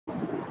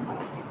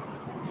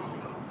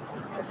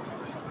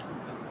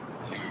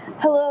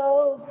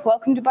Hello,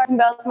 welcome to Bars and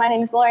Bells. My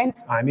name is Lauren.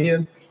 I'm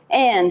Ian.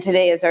 And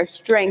today is our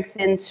Strength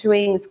and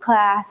Swings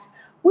class,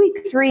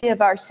 week 3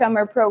 of our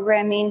summer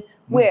programming,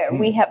 where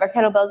we have our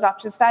kettlebells off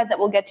to the side that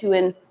we'll get to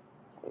in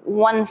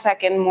 1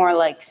 second, more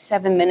like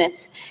 7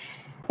 minutes.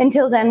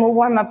 Until then, we'll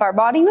warm up our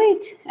body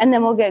weight, and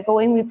then we'll get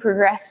going.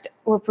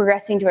 We're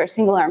progressing to our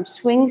single arm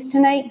swings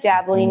tonight,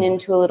 dabbling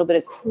into a little bit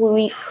of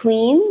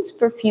cleans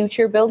for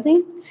future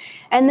building.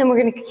 And then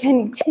we're going to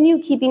continue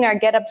keeping our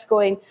get-ups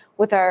going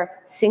with our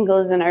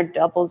singles and our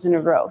doubles in a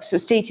row. So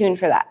stay tuned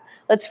for that.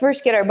 Let's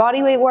first get our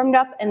body weight warmed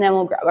up, and then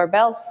we'll grab our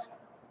bells.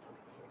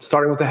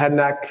 Starting with the head,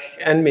 neck,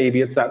 and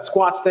maybe it's that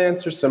squat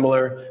stance or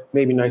similar,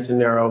 maybe nice and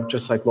narrow,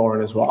 just like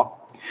Lauren as well.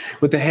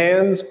 With the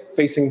hands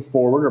facing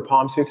forward or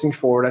palms facing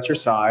forward at your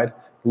side,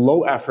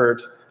 low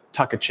effort,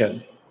 tuck a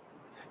chin.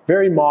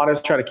 Very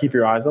modest, try to keep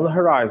your eyes on the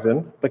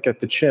horizon, but get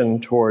the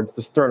chin towards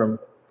the sternum.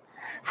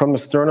 From the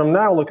sternum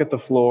now, look at the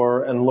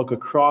floor and look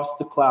across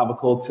the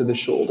clavicle to the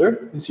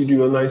shoulder as you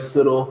do a nice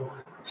little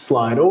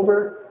slide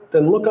over.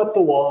 Then look up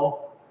the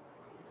wall,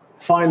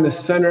 find the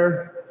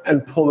center,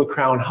 and pull the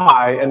crown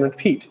high and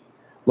repeat.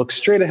 Look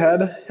straight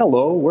ahead.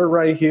 Hello, we're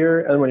right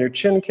here. And when your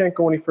chin can't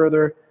go any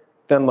further,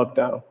 then look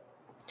down.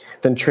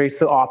 Then trace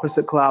the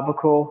opposite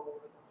clavicle,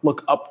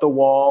 look up the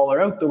wall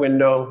or out the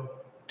window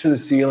to the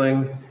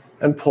ceiling,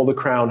 and pull the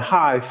crown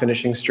high,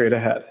 finishing straight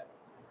ahead.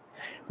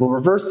 We'll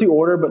reverse the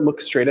order, but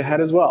look straight ahead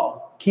as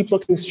well. Keep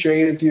looking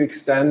straight as you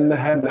extend the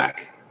head,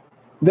 neck.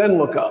 Then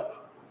look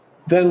up.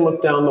 Then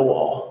look down the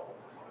wall.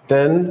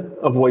 Then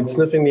avoid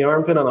sniffing the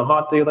armpit on a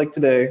hot day like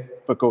today,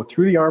 but go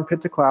through the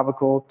armpit to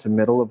clavicle to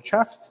middle of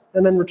chest,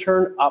 and then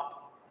return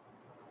up.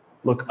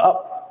 Look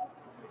up,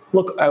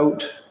 look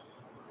out,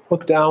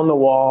 look down the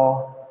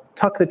wall,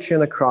 tuck the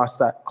chin across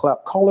that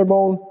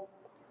collarbone,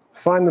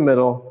 find the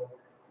middle,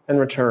 and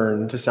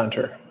return to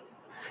center.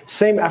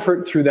 Same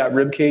effort through that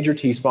rib cage or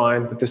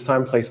T-spine, but this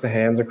time place the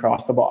hands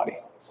across the body.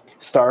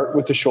 Start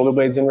with the shoulder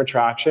blades in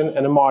retraction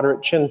and a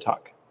moderate chin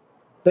tuck.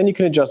 Then you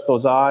can adjust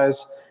those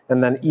eyes,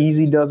 and then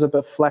easy does it,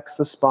 but flex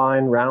the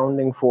spine,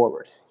 rounding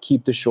forward.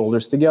 Keep the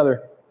shoulders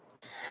together.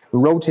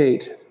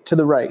 Rotate to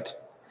the right.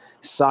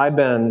 Side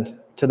bend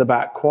to the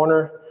back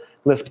corner.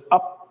 Lift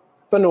up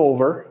and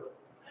over.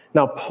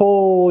 Now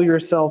pull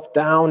yourself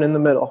down in the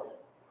middle.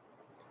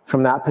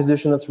 From that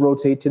position, let's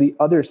rotate to the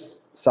other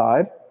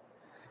side.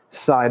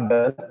 Side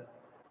bend,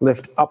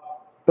 lift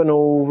up and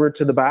over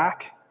to the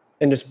back,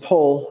 and just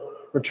pull,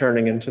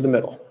 returning into the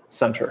middle,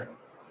 center.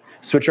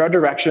 Switch our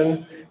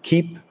direction,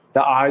 keep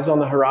the eyes on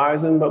the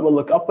horizon, but we'll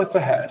look up with the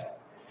head.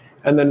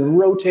 And then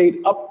rotate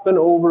up and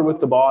over with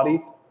the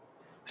body.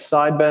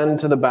 Side bend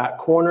to the back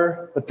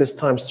corner, but this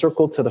time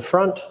circle to the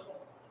front.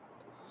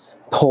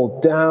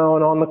 Pull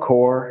down on the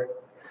core,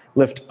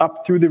 lift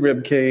up through the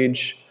rib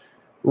cage,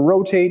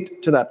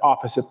 rotate to that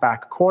opposite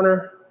back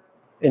corner.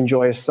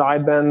 Enjoy a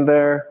side bend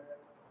there,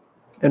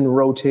 and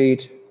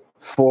rotate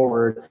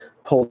forward.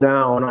 Pull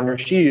down on your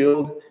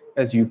shield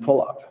as you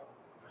pull up.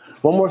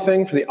 One more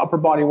thing for the upper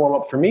body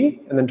warm-up for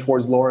me, and then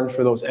towards Lauren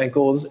for those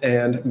ankles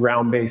and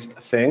ground-based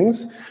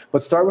things.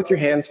 But start with your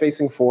hands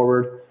facing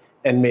forward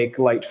and make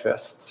light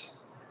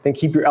fists. Then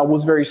keep your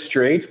elbows very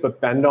straight, but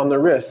bend on the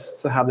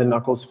wrists to have the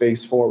knuckles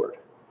face forward.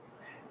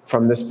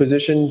 From this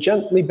position,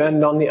 gently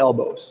bend on the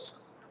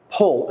elbows.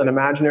 Pull an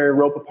imaginary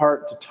rope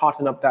apart to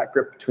tauten up that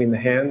grip between the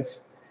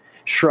hands.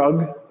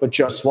 Shrug, but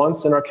just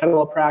once. In our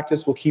kettlebell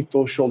practice, we'll keep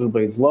those shoulder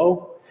blades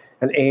low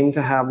and aim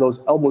to have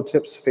those elbow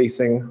tips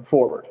facing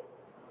forward.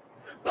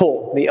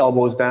 Pull the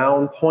elbows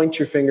down, point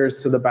your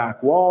fingers to the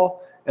back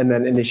wall, and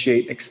then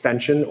initiate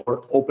extension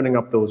or opening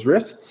up those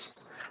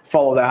wrists.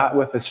 Follow that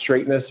with a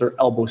straightness or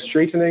elbow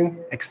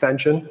straightening,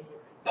 extension.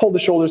 Pull the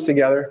shoulders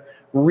together,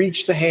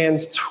 reach the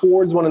hands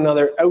towards one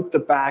another out the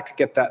back,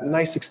 get that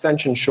nice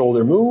extension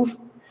shoulder move,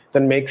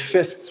 then make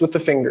fists with the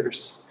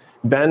fingers.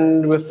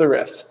 Bend with the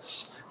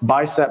wrists.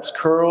 Biceps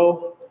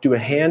curl, do a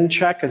hand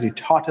check as you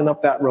tauten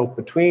up that rope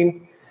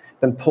between,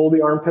 then pull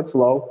the armpits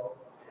low,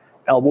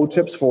 elbow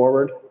tips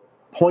forward,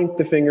 point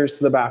the fingers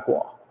to the back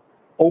wall.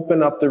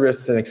 Open up the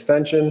wrists in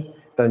extension,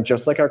 then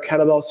just like our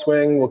kettlebell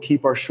swing, we'll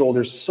keep our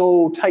shoulders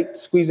so tight,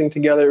 squeezing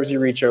together as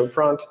you reach out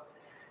front,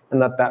 and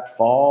let that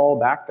fall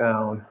back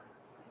down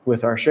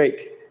with our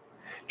shake.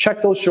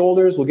 Check those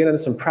shoulders. We'll get into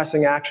some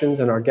pressing actions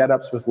and our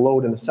get-ups with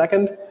load in a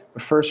second.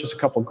 But first, just a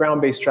couple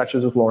ground-based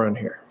stretches with Lauren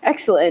here.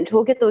 Excellent.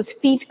 We'll get those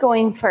feet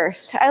going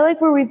first. I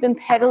like where we've been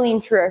pedaling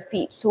through our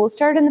feet. So we'll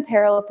start in the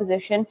parallel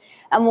position,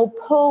 and we'll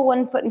pull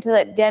one foot into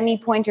that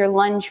demi-point or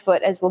lunge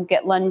foot as we'll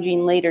get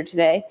lunging later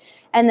today.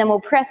 And then we'll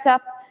press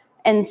up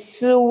and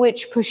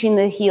switch, pushing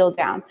the heel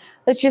down.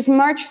 Let's just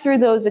march through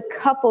those a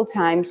couple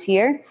times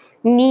here.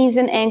 Knees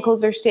and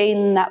ankles are staying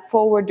in that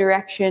forward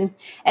direction.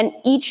 And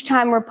each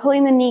time we're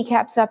pulling the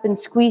kneecaps up and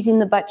squeezing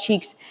the butt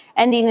cheeks,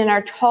 ending in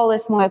our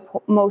tallest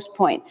most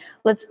point.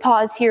 Let's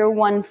pause here,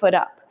 1 foot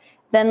up.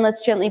 Then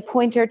let's gently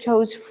point our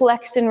toes,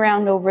 flex and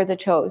round over the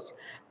toes.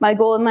 My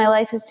goal in my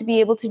life is to be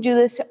able to do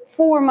this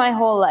for my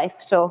whole life.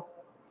 So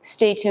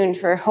stay tuned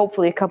for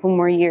hopefully a couple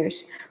more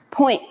years.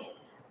 Point,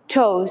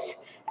 toes,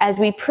 As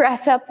we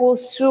press up, we'll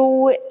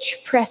switch,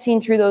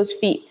 pressing through those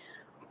feet.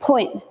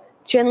 Point,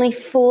 gently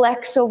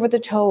flex over the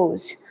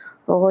toes.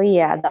 Oh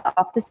yeah, the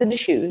opposite of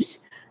shoes.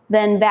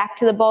 Then back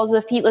to the balls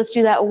of the feet. Let's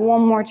do that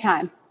one more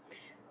time.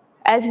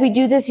 As we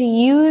do this,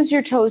 use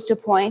your toes to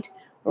point,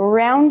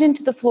 round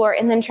into the floor,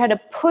 and then try to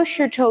push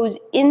your toes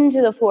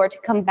into the floor to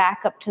come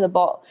back up to the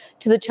ball,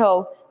 to the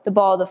toe, the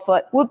ball of the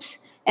foot. Whoops,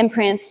 and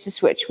prance to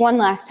switch. One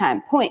last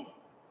time. Point,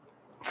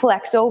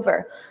 flex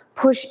over,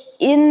 push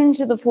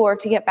into the floor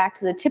to get back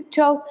to the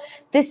tiptoe.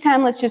 This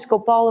time, let's just go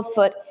ball of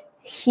foot,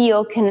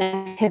 heel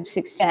connect, hips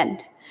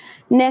extend.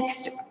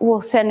 Next,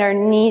 we'll send our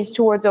knees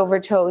towards over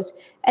toes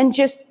and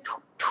just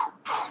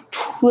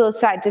wheel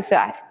side to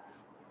side.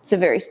 It's a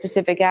very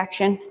specific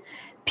action.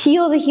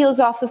 Peel the heels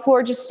off the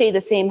floor, just stay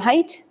the same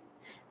height.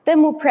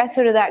 Then we'll press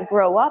out of that,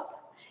 grow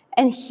up,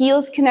 and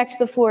heels connect to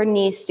the floor,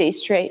 knees stay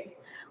straight.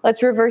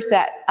 Let's reverse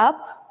that.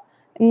 Up,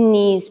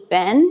 knees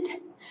bend,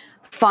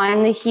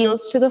 find the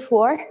heels to the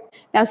floor.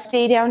 Now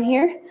stay down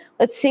here.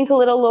 Let's sink a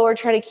little lower,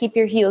 try to keep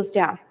your heels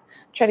down.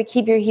 Try to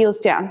keep your heels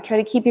down. Try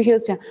to keep your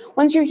heels down.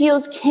 Once your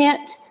heels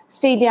can't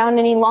stay down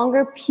any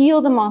longer,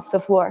 peel them off the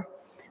floor.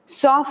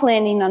 Soft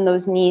landing on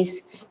those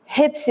knees,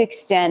 hips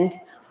extend.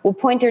 We'll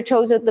point our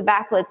toes out the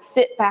back. Let's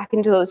sit back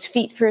into those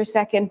feet for a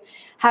second.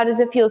 How does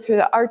it feel through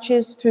the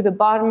arches, through the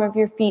bottom of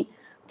your feet,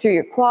 through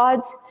your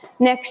quads?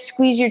 Next,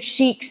 squeeze your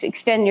cheeks,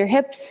 extend your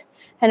hips.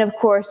 And of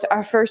course,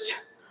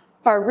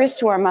 our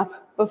wrist warm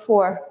up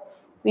before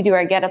we do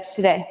our get-ups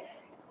today.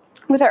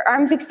 With our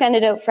arms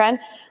extended out front,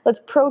 let's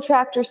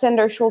protract or send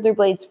our shoulder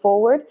blades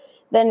forward,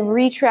 then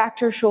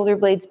retract our shoulder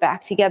blades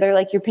back together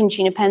like you're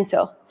pinching a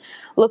pencil.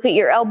 Look at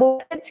your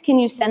elbow pits. Can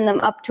you send them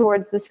up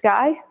towards the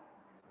sky?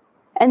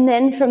 And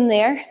then from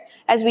there,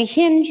 as we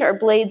hinge, our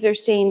blades are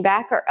staying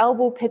back, our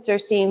elbow pits are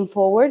staying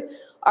forward.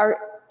 Our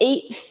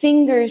 8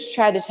 fingers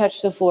try to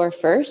touch the floor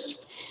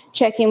first.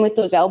 Check in with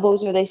those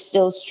elbows. Are they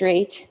still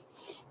straight?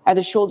 Are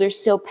the shoulders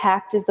still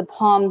packed as the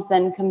palms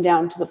then come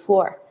down to the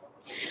floor?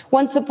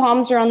 Once the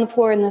palms are on the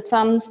floor and the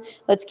thumbs,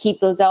 let's keep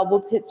those elbow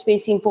pits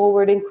facing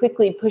forward and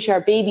quickly push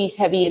our babies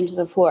heavy into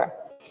the floor.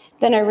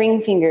 Then our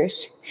ring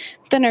fingers,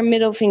 then our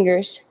middle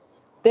fingers,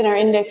 then our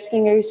index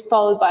fingers,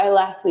 followed by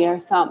lastly our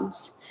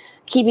thumbs.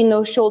 Keeping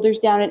those shoulders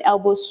down and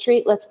elbows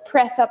straight, let's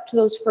press up to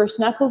those first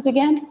knuckles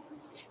again,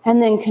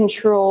 and then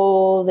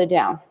control the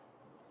down.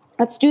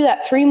 Let's do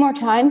that 3 more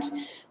times.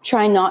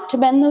 Try not to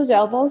bend those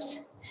elbows,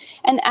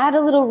 and add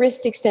a little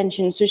wrist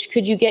extension. So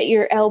could you get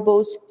your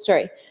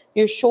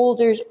your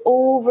shoulders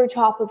over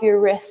top of your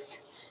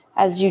wrists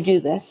as you do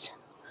this.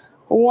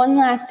 One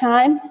last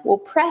time, we'll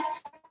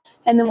press,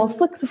 and then we'll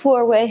flick the floor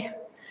away.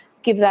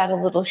 Give that a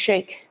little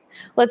shake.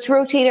 Let's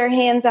rotate our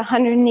hands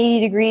 180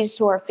 degrees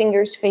so our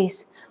fingers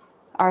face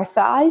our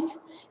thighs.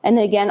 And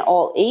again,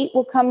 all 8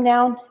 will come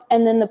down,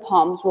 and then the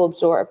palms will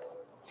absorb.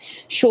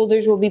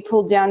 Shoulders will be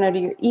pulled down out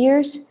of your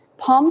ears.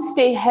 Palms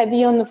stay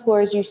heavy on the floor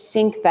as you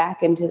sink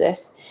back into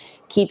this.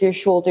 Keep your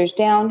shoulders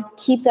down.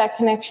 Keep that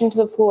connection to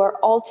the floor,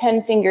 all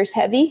 10 fingers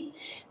heavy.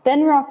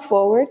 Then rock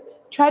forward.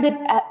 Try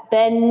to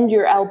bend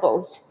your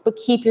elbows, but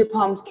keep your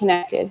palms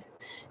connected.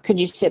 Could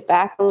you sit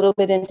back a little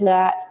bit into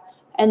that?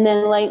 And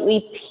then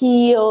lightly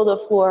peel the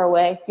floor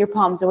away, your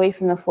palms away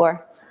from the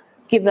floor.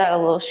 Give that a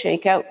little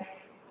shake out.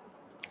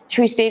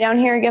 Should we stay down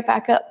here or get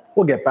back up?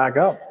 We'll get back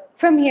up.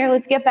 From here,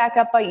 let's get back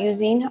up by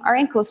using our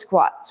ankle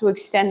squat. So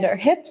extend our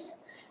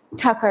hips,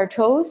 tuck our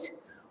toes,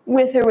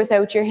 with or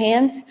without your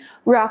hands.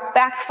 Rock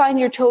back, find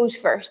your toes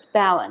first,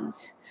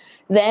 balance.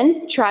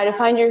 Then try to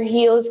find your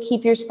heels,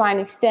 keep your spine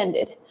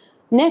extended.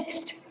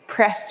 Next,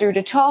 press through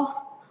to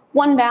tall,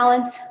 one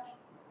balance,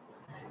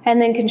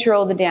 and then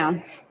control the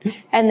down.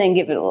 And then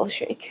give it a little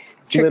shake.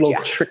 Little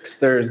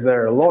tricksters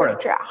there, Lauren.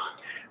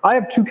 I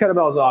have 2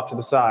 kettlebells off to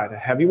the side, a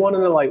heavy one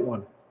and a light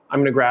one. I'm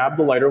gonna grab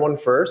the lighter one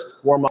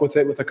first, warm up with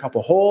it with a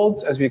couple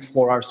holds as we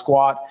explore our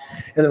squat.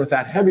 And then with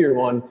that heavier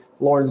one,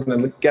 Lauren's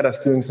gonna get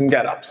us doing some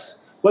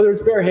get-ups. Whether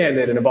it's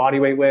barehanded in a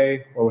bodyweight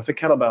way or with a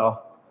kettlebell,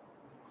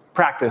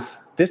 practice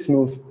this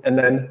move and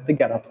then the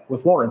get-up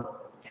with Lauren.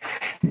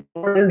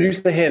 We'll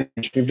introduce the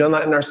hinge. We've done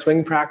that in our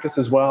swing practice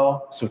as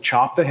well. So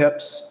chop the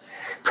hips,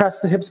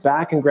 press the hips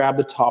back and grab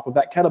the top of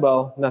that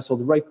kettlebell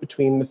nestled right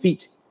between the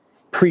feet.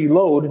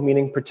 Preload,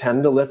 meaning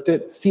pretend to lift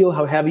it, feel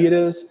how heavy it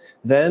is.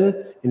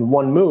 Then in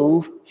one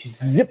move,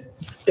 zip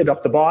it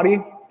up the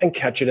body and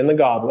catch it in the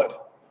goblet.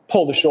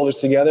 Pull the shoulders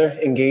together,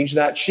 engage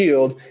that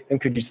shield, and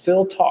could you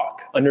still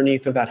talk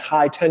underneath of that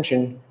high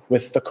tension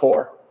with the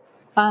core?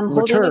 I'm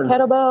holding the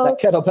kettlebell. That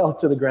kettlebell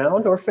to the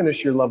ground or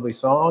finish your lovely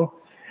song.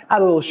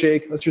 Add a little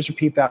shake. Let's just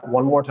repeat that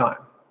one more time.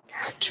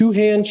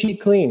 2-hand cheat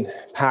clean.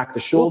 Pack the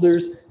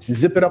shoulders,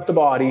 zip it up the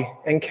body,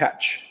 and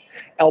catch.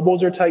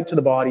 Elbows are tight to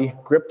the body,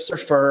 grips are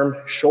firm,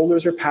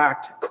 shoulders are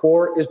packed,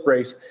 core is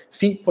braced,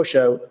 feet push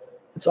out.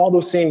 It's all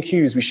those same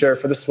cues we share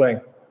for the swing.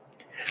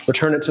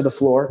 Return it to the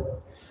floor.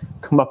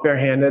 Come up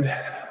barehanded,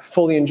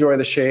 fully enjoy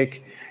the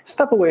shake.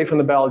 Step away from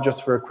the bell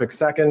just for a quick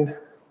second.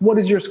 What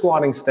is your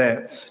squatting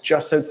stance?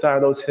 Just outside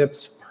of those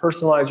hips,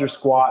 personalize your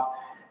squat.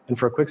 And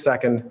for a quick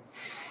second,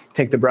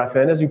 Take the breath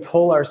in as we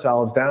pull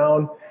ourselves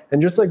down.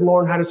 And just like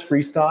Lauren had his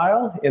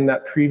freestyle in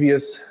that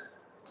previous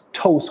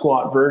toe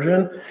squat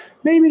version,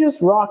 maybe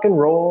just rock and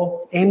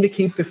roll. Aim to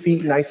keep the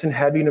feet nice and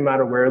heavy no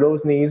matter where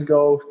those knees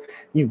go.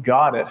 You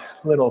got it.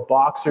 Little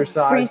boxer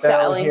size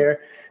down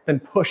here. Then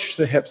push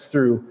the hips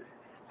through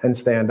and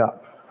stand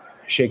up.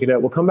 Shake it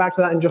out. We'll come back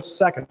to that in just a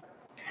second.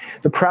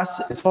 The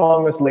press is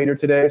following us later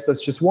today, so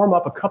let's just warm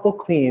up a couple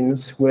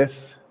cleans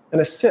with an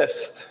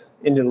assist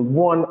into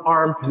one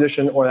arm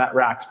position or that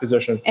racks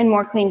position. And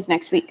more cleans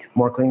next week.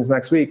 More cleans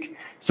next week.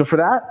 So for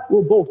that,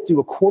 we'll both do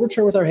a quarter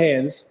turn with our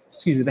hands,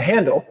 the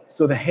handle.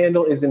 So the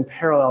handle is in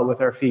parallel with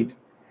our feet.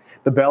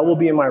 The bell will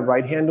be in my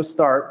right hand to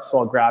start, so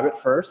I'll grab it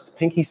first.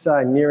 Pinky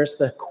side nearest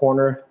the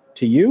corner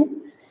to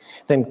you.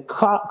 Then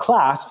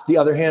clasp the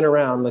other hand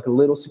around like a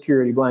little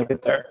security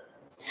blanket there.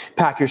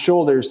 Pack your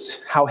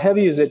shoulders. How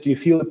heavy is it? Do you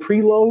feel the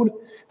preload?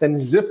 Then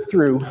zip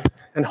through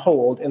and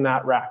hold in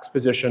that racks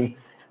position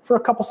for a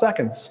couple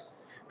seconds.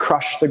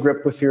 Crush the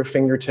grip with your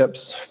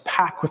fingertips,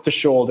 pack with the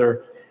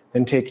shoulder,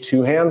 then take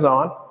two hands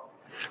on,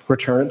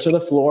 return it to the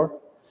floor,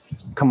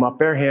 come up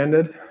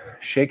barehanded,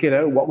 shake it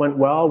out. What went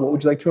well? What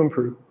would you like to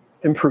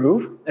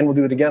improve? And we'll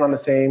do it again on the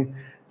same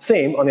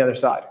on the other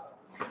side.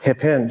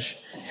 Hip hinge.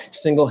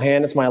 Single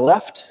hand is my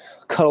left,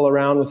 cuddle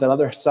around with that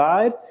other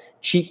side,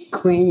 cheek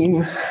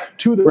clean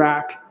to the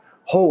rack,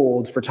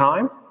 hold for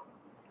time,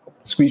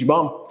 squeeze your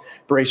bum,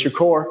 brace your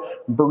core,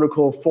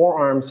 vertical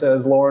forearm,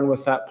 says Lauren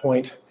with that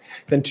point.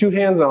 Then two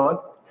hands on,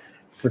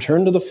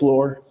 return to the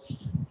floor,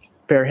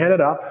 barehanded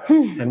up,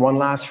 and one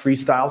last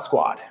freestyle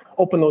squat.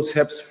 Open those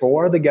hips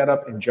for the get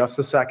up in just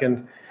a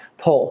second.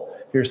 Pull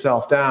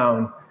yourself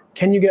down.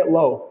 Can you get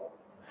low?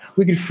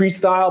 We could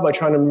freestyle by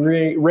trying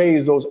to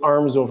raise those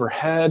arms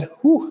overhead.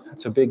 Whew,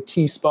 that's a big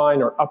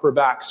T-spine or upper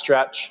back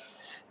stretch.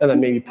 And then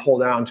maybe pull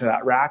down to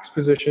that racks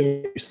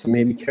position, so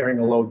maybe carrying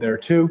a load there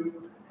too.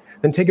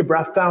 Then take a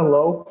breath down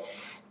low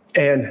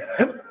and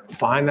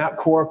find that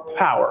core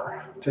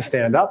power to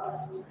stand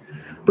up.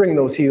 Bring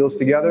those heels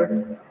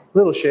together,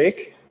 little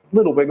shake,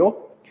 little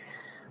wiggle.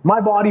 My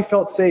body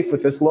felt safe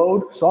with this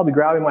load, so I'll be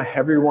grabbing my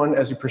heavier one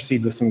as we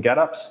proceed with some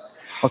get-ups.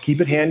 I'll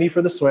keep it handy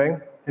for the swing,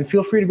 and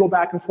feel free to go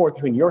back and forth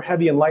between your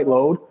heavy and light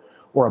load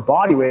or a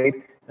body weight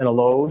and a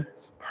load.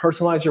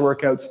 Personalize your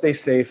workout, stay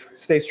safe,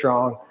 stay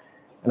strong,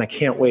 and I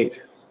can't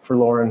wait for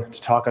Lauren to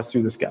talk us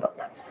through this get-up.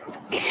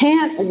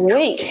 Can't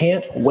wait.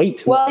 Can't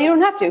wait. Well, you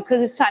don't have to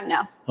because it's time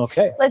now.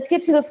 Okay. Let's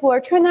get to the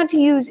floor. Try not to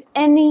use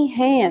any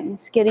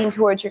hands getting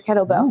towards your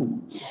kettlebell.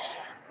 Ooh.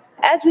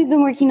 As we've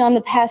been working on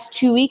the past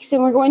 2 weeks,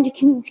 and we're going to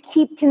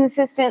keep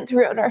consistent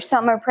throughout our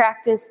summer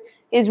practice,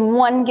 is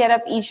one get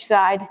up each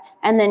side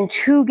and then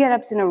two get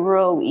ups in a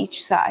row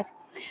each side.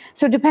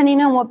 So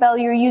depending on what bell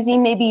you're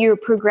using, maybe you're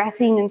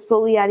progressing and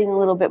slowly adding a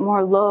little bit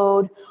more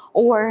load,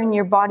 or in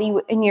your body,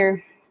 in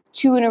your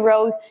two in a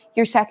row,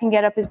 your second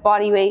get up is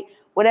body weight,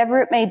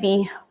 whatever it may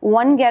be,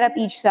 one get up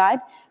each side,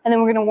 and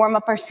then we're gonna warm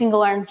up our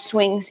single arm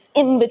swings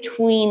in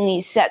between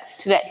these sets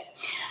today.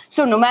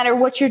 So no matter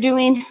what you're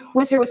doing,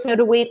 with or without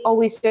a weight,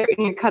 always start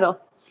in your cuddle.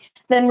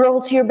 Then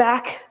roll to your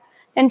back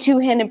and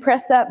two-handed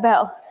press that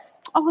bell.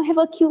 Oh, I have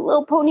a cute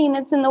little pony and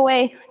it's in the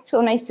way. It's so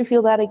nice to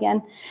feel that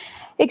again.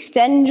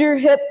 Extend your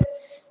hip,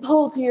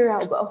 pull to your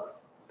elbow.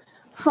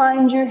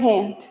 Find your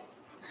hand.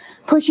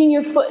 Pushing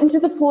your foot into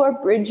the floor,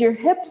 bridge your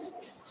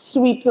hips,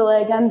 sweep the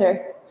leg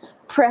under.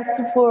 Press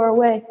the floor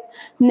away.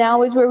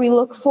 Now is where we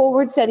look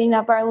forward, setting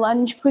up our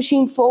lunge,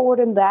 pushing forward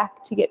and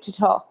back to get to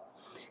tall.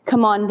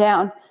 Come on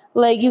down.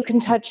 Leg you can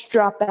touch,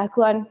 drop back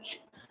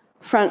lunge.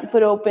 Front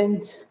foot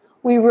opens.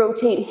 We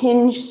rotate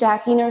hinge,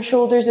 stacking our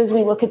shoulders as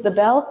we look at the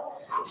bell.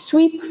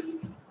 Sweep,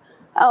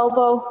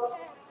 elbow,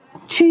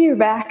 to your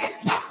back.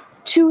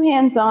 Two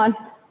hands on.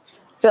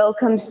 Bell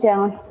comes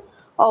down.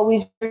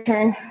 Always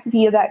return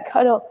via that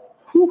cuddle.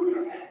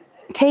 Whew.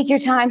 Take your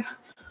time.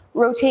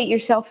 Rotate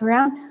yourself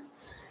around.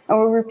 And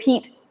we'll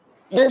repeat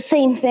the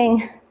same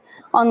thing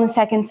on the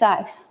second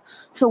side.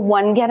 So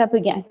one get up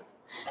again.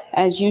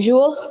 As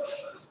usual,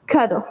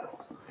 cuddle.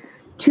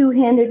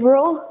 Two-handed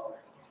roll,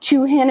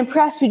 two-handed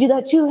press. We do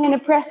that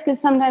two-handed press because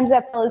sometimes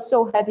that bell is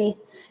so heavy.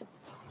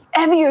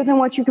 Heavier than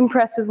what you can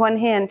press with one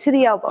hand. To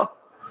the elbow.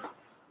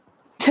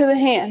 To the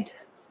hand.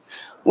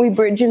 We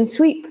bridge and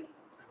sweep.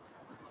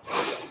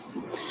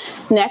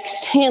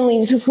 Next, hand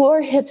leaves the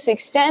floor, hips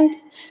extend.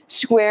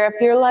 Square up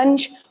your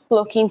lunge,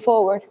 looking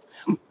forward.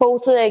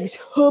 Both legs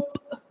up.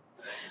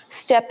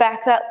 Step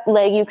back that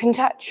leg you can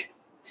touch.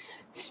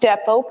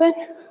 Step open.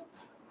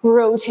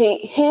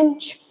 Rotate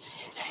hinge.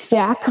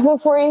 Stack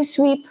before you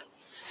sweep.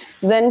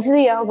 Then to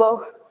the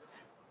elbow.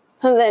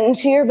 And then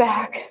to your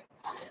back.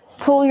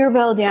 Pull your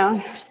bell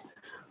down.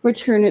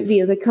 Return it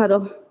via the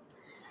cuddle.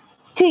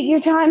 Take your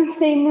time.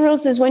 Same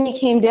rules as when you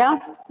came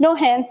down. No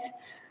hands.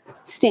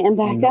 Stand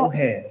back up. No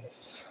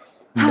hands.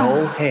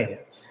 No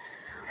hands.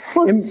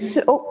 Well,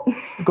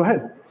 Go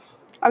ahead.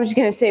 I was just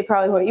going to say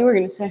probably what you were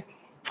going to say.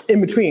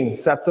 In between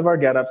sets of our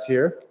get-ups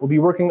here, we'll be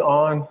working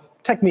on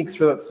techniques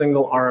for that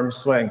single arm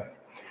swing.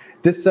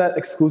 This set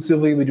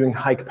exclusively, we'll be doing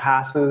hike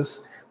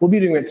passes. We'll be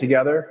doing it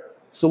together.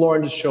 So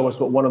Lauren, just show us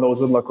what one of those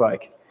would look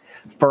like.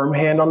 Firm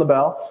hand on the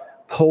bell,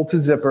 pull to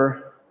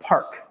zipper,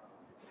 park.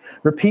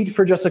 Repeat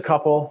for just a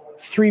couple,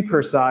 3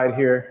 per side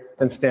here,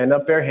 then stand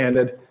up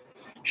barehanded,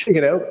 shake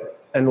it out,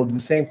 and we'll do the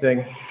same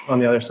thing on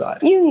the other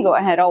side. You can go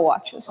ahead, I'll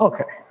watch this.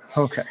 Okay,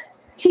 okay.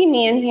 Team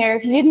me in here.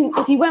 If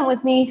you went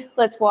with me,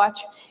 let's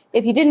watch.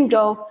 If you didn't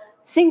go,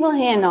 single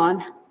hand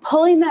on,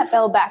 pulling that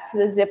bell back to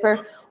the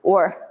zipper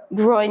or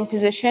groin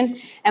position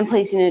and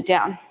placing it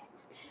down.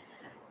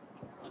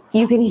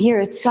 You can hear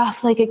it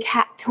soft like a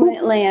cat when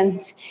it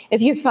lands.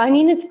 If you're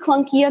finding it's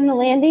clunky on the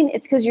landing,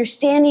 it's because you're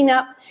standing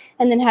up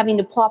and then having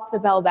to plop the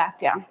bell back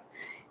down.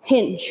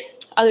 Hinge,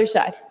 other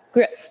side,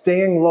 grip.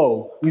 Staying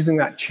low, using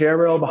that chair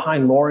rail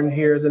behind Lauren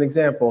here as an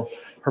example.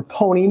 Her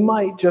pony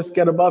might just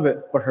get above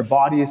it, but her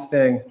body is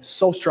staying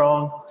so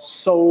strong,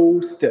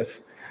 so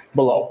stiff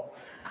below.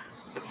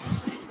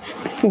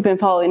 You've been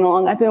following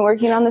along. I've been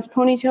working on this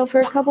ponytail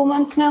for a couple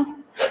months now.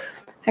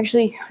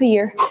 Actually, a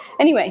year.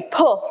 Anyway,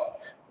 pull,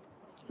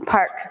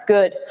 park,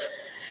 good.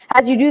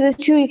 As you do this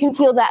too, you can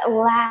feel that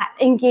lat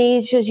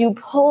engaged as you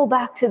pull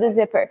back to the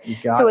zipper.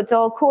 So it's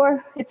all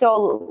core, it's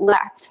all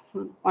lats.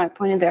 Why I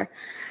pointed there.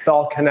 It's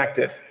all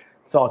connected.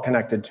 It's all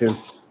connected too.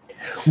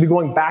 We'll be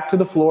going back to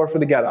the floor for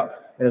the get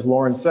up. And as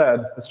Lauren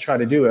said, let's try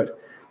to do it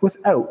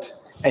without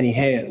any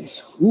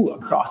hands. Ooh, a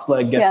cross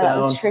leg get down. Yeah, that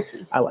was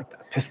tricky. I like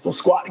that pistol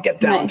squat to get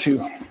down too.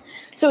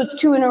 So it's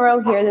 2 in a row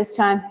here this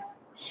time.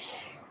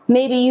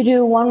 Maybe you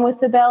do 1 with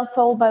the bell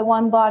followed by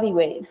 1 body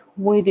weight.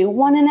 We do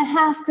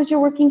 1.5 because you're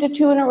working to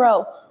 2 in a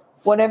row.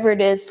 Whatever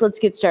it is, let's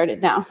get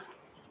started now.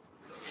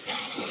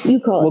 You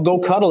call it. We'll go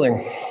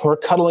cuddling. We're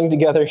cuddling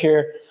together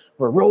here.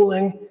 We're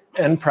rolling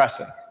and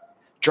pressing.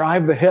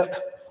 Drive the hip.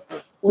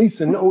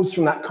 Lisa knows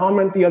from that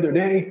comment the other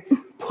day.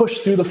 Push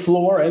through the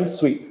floor and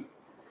sweep.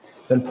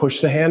 Then push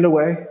the hand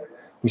away.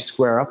 We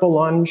square up a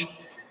lunge.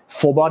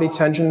 Full body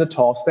tension to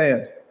tall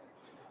stand.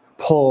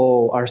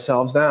 Pull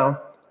ourselves down.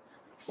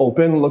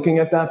 Open, looking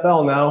at that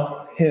bell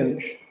now.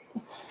 Hinge.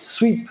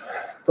 Sweep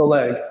the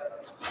leg.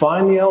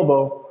 Find the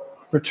elbow.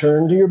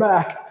 Return to your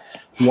back.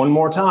 1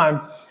 more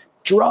time.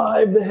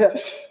 Drive the hip.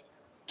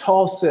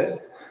 Tall sit.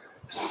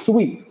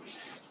 Sweep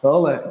the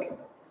leg.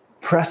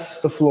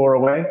 Press the floor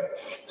away.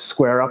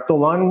 Square up the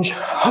lunge.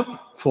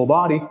 Full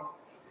body.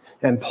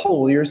 And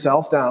pull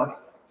yourself down.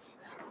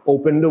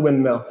 Open to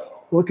windmill.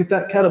 Look at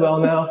that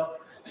kettlebell now.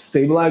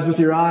 Stabilize with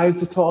your eyes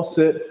to tall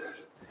sit.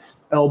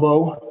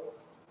 Elbow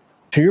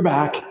to your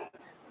back.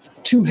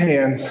 2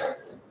 hands.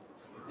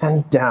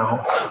 And down.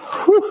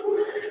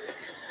 Whew.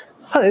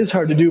 That is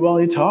hard to do while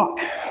you talk.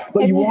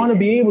 But you want to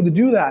be able to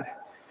do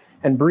that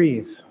and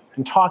breathe.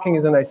 And talking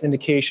is a nice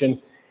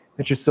indication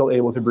that you're still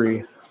able to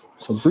breathe.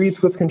 So breathe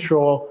with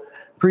control.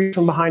 Breathe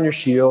from behind your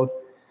shield.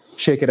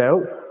 Shake it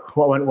out.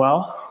 What went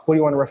well? What do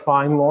you want to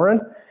refine, Lauren?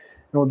 And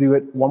we'll do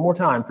it 1 more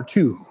time for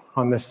 2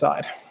 on this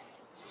side.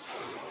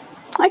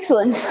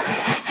 Excellent.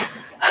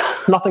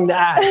 Nothing to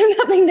add.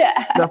 Nothing to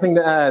add. Nothing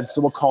to add.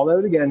 So we'll call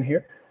that again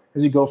here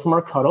as you go from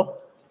our cuddle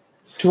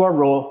to our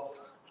roll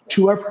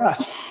to our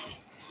press.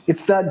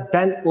 It's that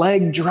bent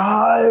leg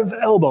drive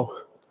elbow.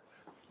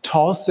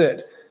 Tall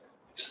sit.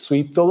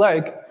 Sweep the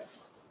leg.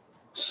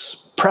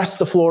 Press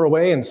the floor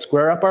away and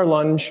square up our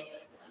lunge.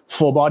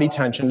 Full body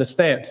tension to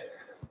stand.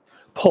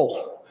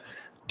 Pull.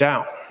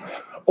 Down.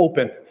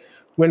 Open.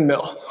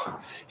 Windmill.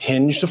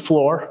 Hinge the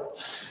floor.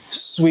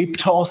 Sweep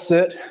tall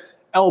sit.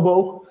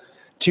 Elbow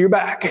to your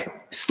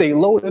back. Stay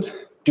loaded.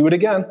 Do it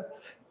again.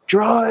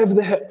 Drive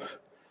the hip.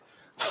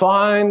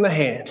 Find the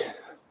hand.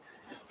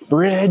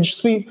 Bridge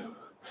sweep.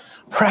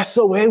 Press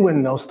away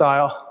windmill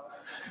style.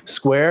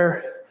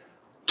 Square.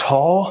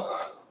 Tall.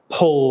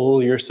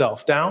 Pull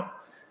yourself down.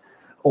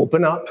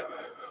 Open up.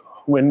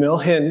 Windmill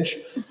hinge.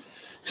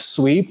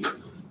 Sweep.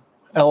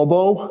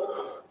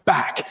 Elbow.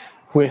 Back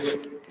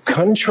with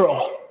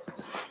control.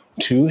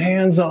 2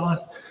 hands on.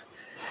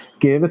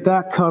 Give it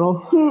that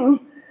cuddle.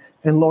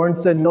 And Lauren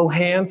said no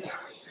hands.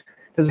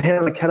 Does a hand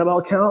on a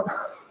kettlebell count?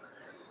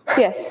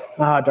 Yes.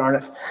 Ah, darn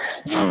it.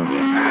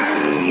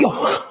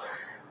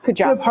 Good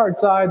job. You have hard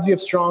sides, you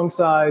have strong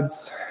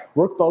sides.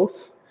 Work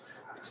both.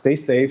 Stay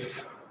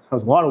safe. That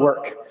was a lot of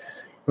work.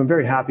 I'm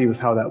very happy with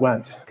how that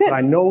went. Good. But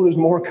I know there's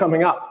more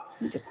coming up.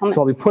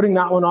 So I'll be putting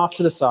that one off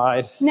to the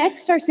side.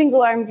 Next, our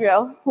single arm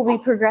drill. We'll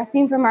be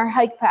progressing from our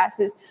hike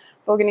passes.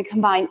 We're going to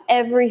combine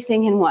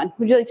everything in one.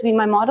 Would you like to be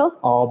my model?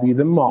 I'll be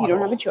the model. You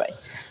don't have a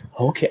choice.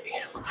 Okay.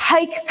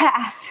 Hike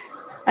pass.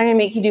 I'm going to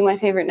make you do my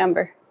favorite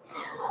number.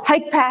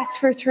 Hike pass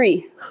for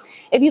 3.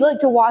 If you'd like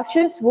to watch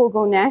this, we'll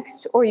go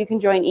next, or you can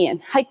join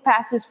Ian. Hike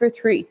passes for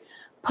 3.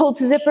 Pull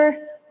to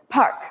zipper,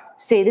 park.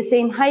 Stay the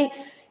same height.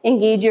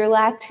 Engage your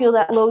lats. Feel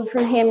that load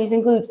from hammies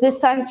and glutes. This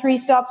time, 3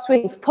 stop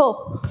swings.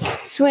 Pull,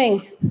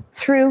 swing,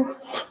 through,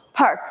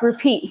 park.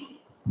 Repeat.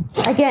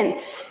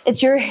 Again,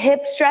 it's your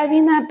hips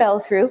driving that bell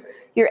through.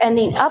 You're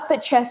ending up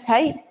at chest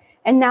height,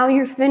 and now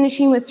you're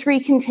finishing with 3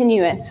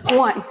 continuous.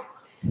 1,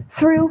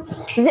 through,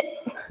 zip.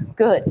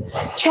 Good.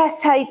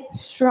 Chest height,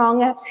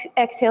 strong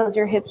exhale as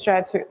your hips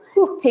drive through.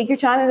 Take your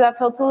time if that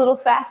felt a little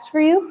fast for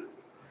you.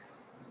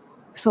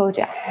 slow it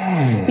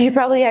down. You should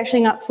probably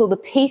actually not slow the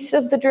pace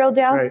of the drill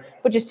down,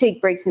 but just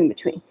take breaks in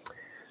between.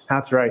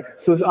 That's right.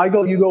 So as I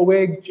go, you go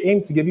wig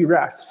aims to give you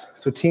rest.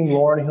 So Team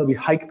Lauren, he'll be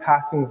hike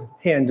passing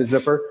hand to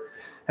zipper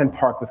and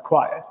park with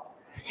quiet.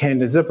 Hand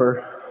to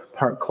zipper,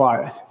 park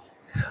quiet.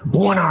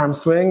 One arm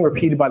swing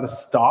repeated by the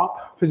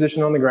stop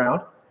position on the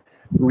ground.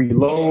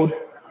 Reload,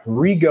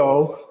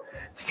 re-go.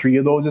 3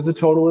 of those is a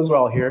total as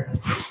well here.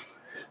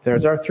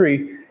 There's our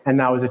 3. And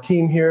now as a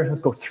team here, let's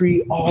go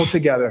 3 all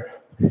together.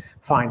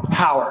 Find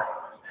power.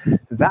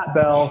 That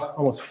bell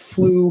almost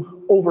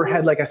flew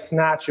overhead like a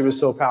snatch. It was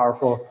so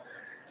powerful.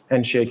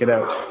 And shake it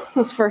out.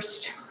 Those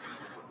first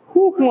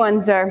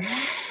ones are...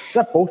 Is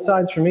that both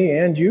sides for me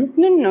and you?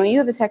 No, you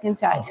have a second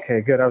side.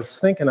 Okay, good. I was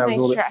thinking I was a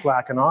little bit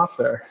slacking off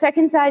there.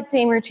 Second side,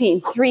 same routine.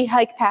 3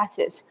 hike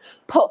passes.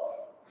 Pull,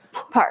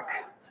 park.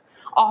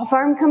 Off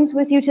arm comes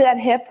with you to that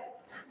hip.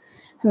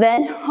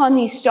 Then on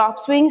these stop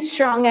swings,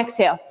 strong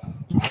exhale.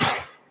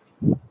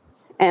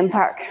 And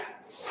park.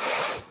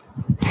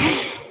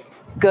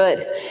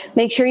 Good.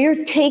 Make sure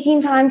you're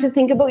taking time to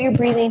think about your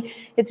breathing.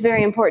 It's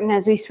very important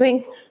as we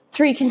swing.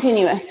 3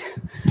 continuous.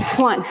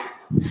 1.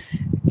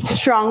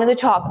 Strong at the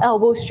top.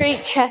 Elbow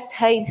straight, chest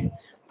height,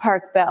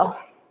 park bell.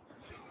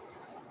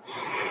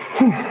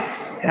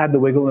 Add the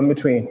wiggle in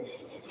between.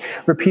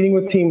 Repeating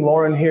with Team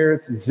Lauren here,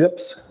 it's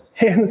zips,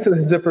 hands to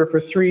the zipper for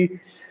 3,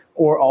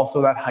 or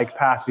also that hike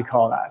pass, we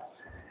call that.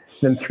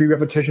 Then 3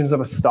 repetitions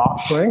of a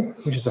stop swing,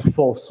 which is a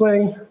full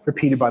swing,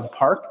 repeated by the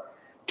park.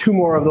 2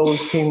 more of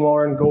those, Team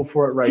Lauren, go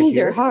for it right here. These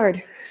are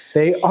hard.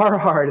 They are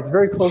hard. It's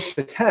very close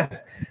to 10.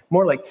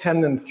 More like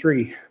 10 than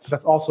 3. But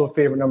that's also a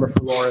favorite number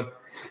for Lauren.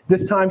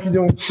 This time she's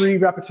doing 3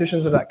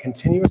 repetitions of that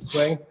continuous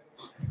swing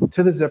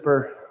to the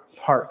zipper,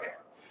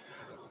 park,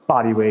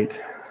 body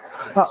weight.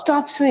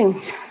 Stop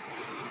swings.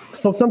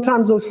 So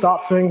sometimes those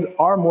stop swings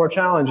are more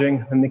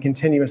challenging than the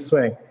continuous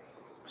swing.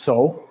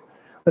 So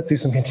let's do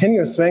some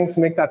continuous swings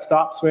to make that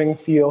stop swing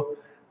feel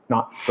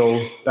not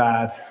so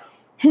bad.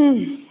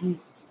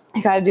 I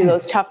got to do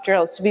those tough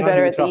drills to be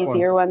better at the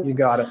easier ones. You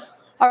got it.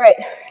 All right,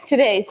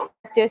 today's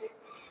practice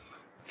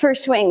for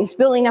swings,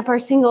 building up our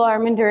single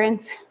arm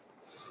endurance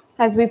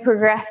as we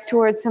progress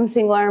towards some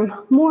single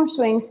arm, more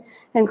swings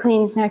and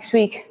cleans next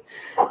week.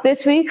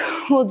 This week,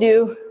 we'll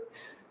do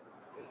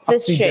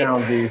this shape.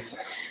 Downsies.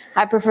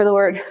 I prefer the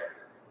word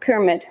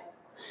pyramid.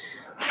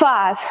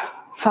 5,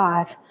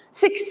 5,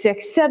 6,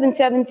 6, 7,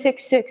 7,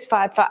 6, 6,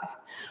 5, 5.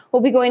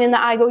 We'll be going in the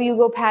I go, you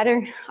go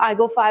pattern. I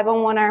go 5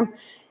 on one arm.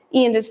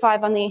 Ian does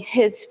 5 on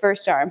his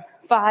first arm.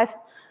 5,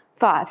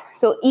 5.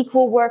 So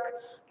equal work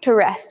to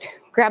rest.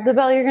 Grab the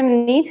bell you're going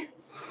to need.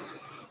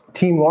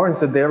 Team Lauren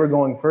said they were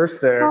going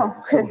first there. Oh,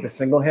 okay. So with a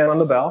single hand on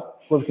the bell,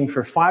 we're looking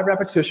for 5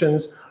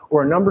 repetitions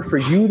or a number for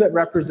you that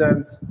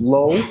represents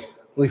low.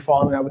 We'll be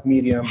following that with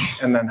medium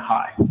and then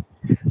high.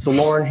 So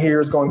Lauren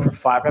here is going for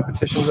 5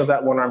 repetitions of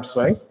that one arm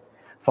swing,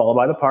 followed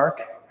by the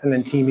park, and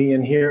then Team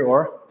Ian here,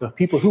 or the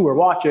people who are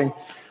watching,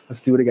 let's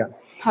do it again.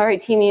 All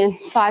right, Team Ian,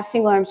 5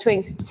 single arm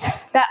swings.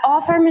 That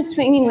off arm is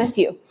swinging with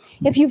you.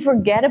 If you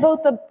forget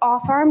about the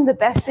off arm, the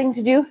best thing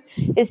to do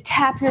is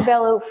tap your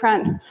bell out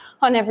front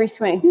on every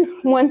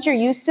swing. Once you're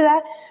used to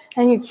that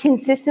and you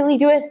consistently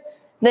do it,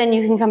 then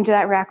you can come to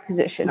that rack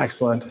position.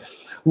 Excellent.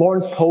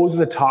 Lauren's pose at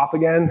the top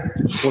again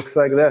looks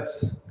like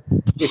this.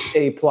 It's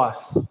A+.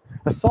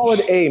 A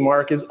solid A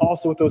mark is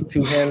also with those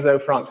 2 hands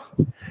out front.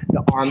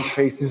 The arm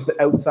traces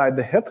outside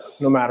the hip,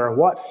 no matter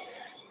what.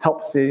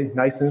 Helps stay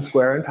nice and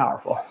square and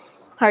powerful.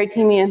 All right,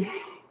 Team Ian.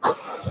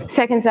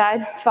 Second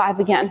side, 5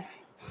 again.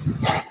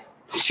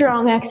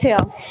 Strong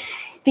exhale.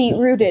 Feet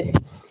rooted.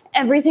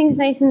 Everything's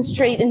nice and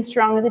straight and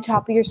strong at the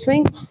top of your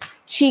swing.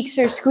 Cheeks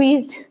are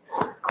squeezed.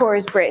 Core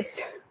is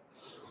braced.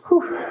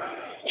 Whew.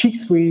 Cheek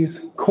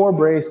squeeze, core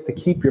brace to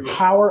keep your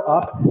power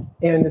up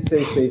and to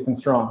stay safe and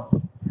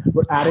strong.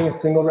 We're adding a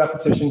single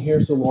repetition here,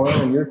 so Lauren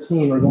and your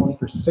team are going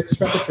for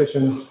 6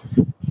 repetitions,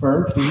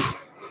 firm feet,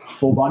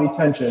 full body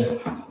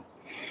tension,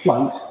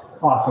 light,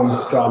 awesome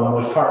job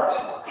on those parks.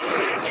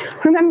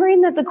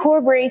 Remembering that the core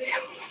brace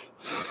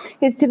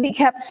is to be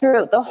kept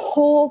throughout the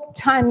whole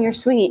time you're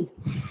swinging.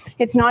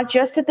 It's not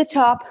just at the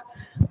top,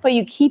 but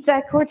you keep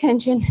that core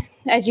tension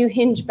as you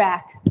hinge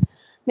back.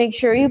 Make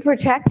sure you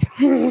protect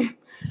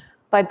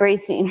by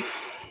bracing.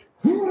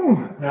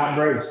 That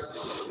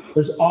brace.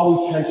 There's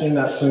always tension in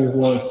that swing, as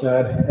Lauren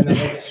said, and an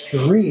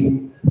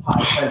extreme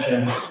high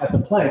tension at the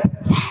plank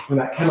when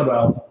that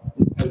kettlebell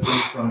is out in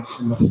front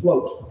in the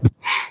float.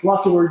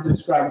 Lots of words to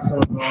describe what's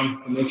going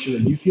on, and make sure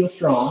that you feel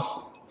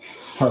strong.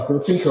 Park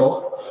with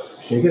control.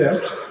 Shake it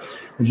out.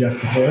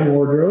 Adjust the hair and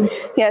wardrobe.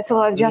 Yeah, it's a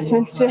lot of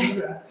adjustments to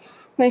it.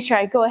 Nice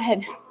try. Go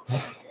ahead.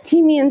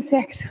 Team Ian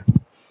 6.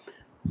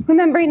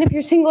 Remembering if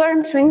your single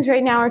arm swings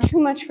right now are too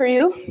much for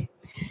you,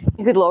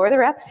 you could lower the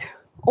reps,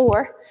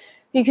 or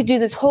you could do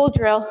this whole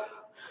drill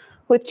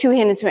with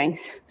 2-handed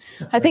swings.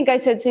 I think I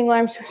said single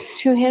arm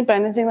 2-handed, but I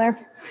meant single arm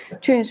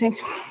 2-handed swings.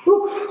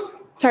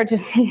 It's hard to.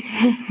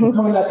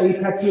 Coming that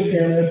apex of the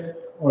pyramid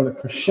or the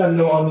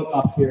crescendo on the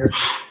up here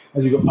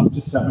as you go up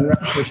to 7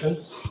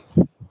 repetitions.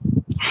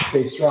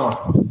 Stay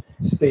strong.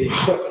 Stay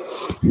quick.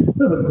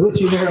 little bit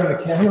glitchy there on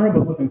the camera,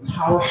 but looking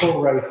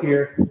powerful right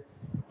here.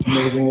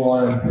 Amazing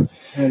one.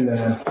 And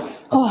then.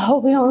 Oh, I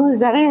hope we don't lose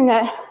that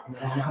internet.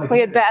 No, we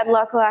had bad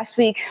luck last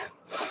week.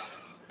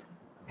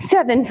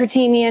 7 for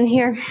Teamy in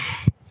here.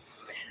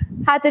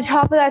 At the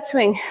top of that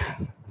swing,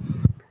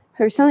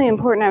 there's something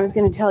important I was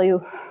going to tell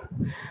you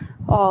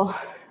all,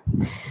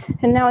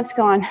 and now it's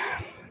gone.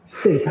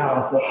 Stay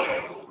powerful.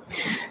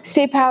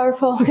 Stay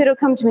powerful. It'll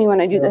come to me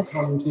when I do this.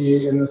 It'll come to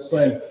you in the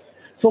swing.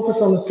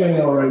 Focus on the swing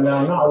though right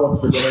now, not what's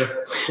for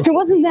dinner. So it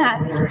wasn't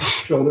that.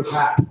 Shoulder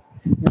pack.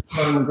 Your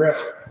firm grip.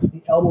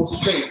 The elbow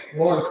straight.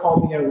 Lauren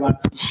called me out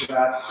last week for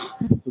that.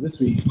 So this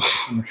week,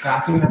 I'm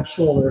retracting that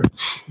shoulder.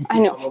 I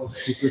know.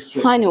 Super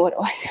straight. I know what it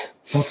was.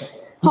 Okay.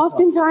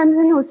 Oftentimes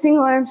in those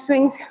single arm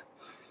swings,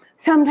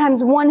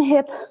 sometimes one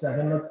hip.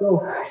 7, let's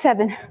go.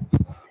 7.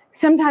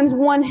 Sometimes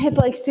one hip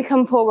likes to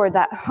come forward,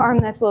 that arm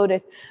that's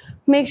loaded.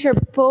 Make sure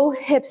both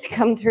hips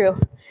come through.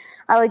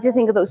 I like to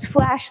think of those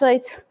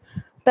flashlights,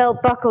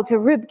 belt buckle to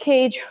rib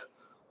cage,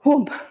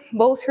 whoop,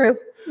 both through.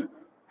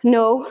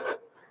 No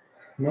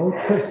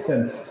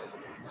twisting.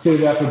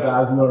 Save that for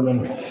Baz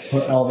Luhrmann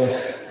or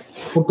Elvis.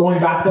 We're going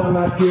back down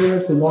that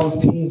pyramid, so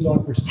Lauren's team is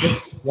going for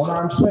 6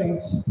 one-arm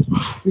swings.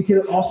 We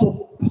could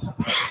also,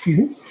 excuse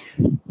me,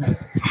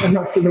 I'm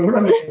not sure the word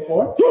I'm looking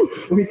for.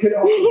 We could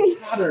also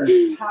pattern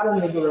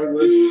is the right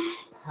word.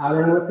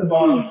 Pattern with the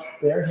bottom,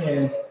 bare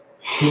hands,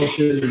 to make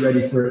sure you're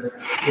ready for it.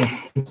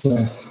 Yeah,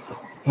 swing.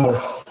 That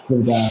was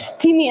really bad.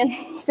 Team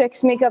in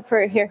 6, make up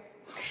for it here.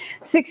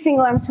 6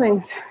 single arm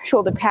swings,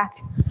 shoulder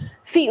packed,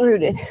 feet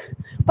rooted,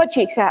 butt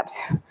cheeks abs,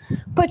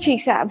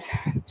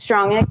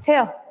 strong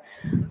exhale.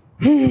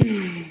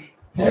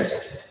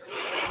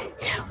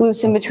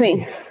 Loose in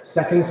between.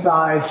 Second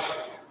side,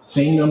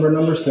 same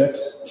number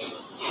 6.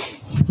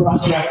 For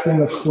us resting,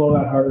 let's slow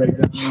that heart rate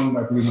down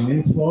by breathing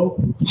in slow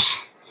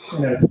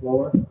and out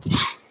slower.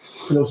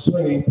 For those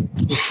swinging,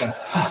 it's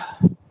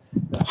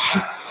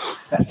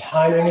that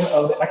timing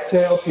of the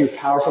exhale to your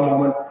powerful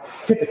moment,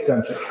 hip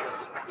extension.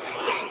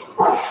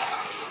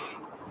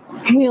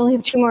 We only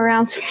have 2 more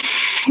rounds.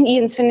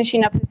 Ian's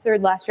finishing up his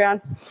 3rd last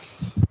round.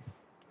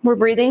 We're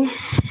breathing,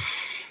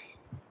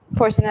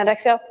 forcing that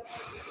exhale,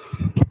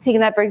 taking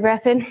that big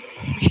breath in,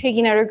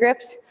 shaking out our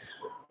grips.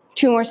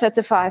 2 more sets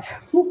of 5.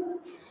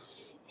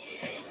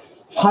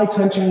 High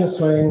tension in the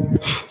swing,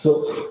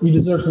 so you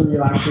deserve some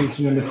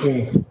relaxation in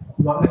between. It's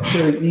not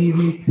necessarily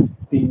easy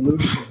being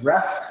loose with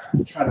rest.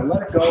 Try to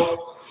let it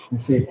go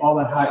and save all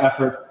that high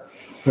effort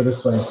for the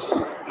swing.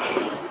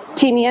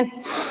 Team in.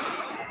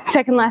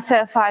 2nd last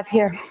set of 5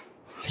 here.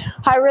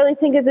 I really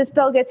think as this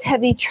bell gets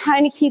heavy,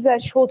 trying to keep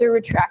that shoulder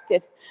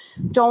retracted.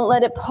 Don't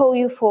let it pull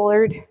you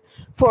forward.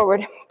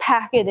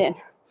 Pack it in.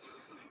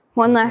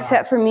 1 last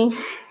set for me.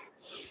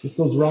 It's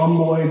those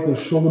rhomboids,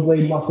 those shoulder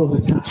blade muscles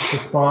attached to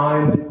the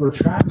spine that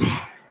retract,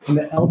 and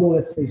the elbow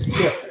that stays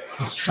stiff,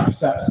 those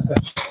triceps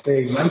that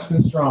stay nice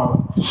and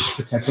strong,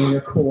 protecting your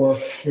core,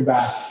 your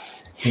back,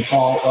 and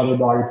all other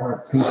body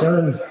parts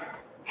concerned.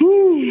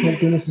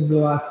 Thank goodness this is the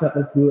last set.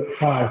 Let's do it.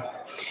 5.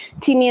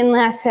 Team in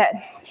last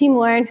set. Team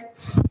Lauren.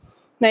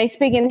 Nice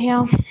big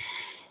inhale.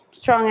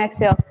 Strong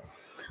exhale.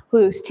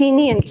 Loose. Team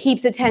in.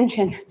 Keep the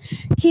tension.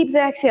 Keep the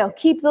exhale.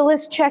 Keep the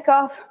list check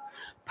off.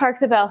 Park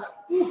the bell.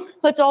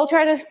 Let's all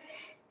try to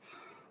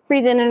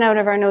breathe in and out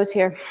of our nose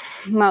here.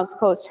 Mouth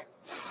closed.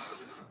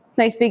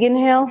 Nice big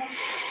inhale.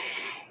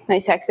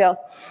 Nice exhale.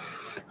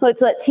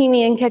 Let's let Team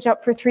in catch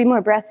up for 3 more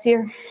breaths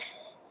here.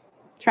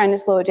 Trying to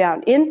slow it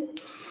down. In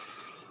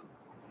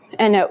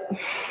and out.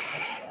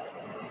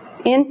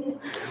 In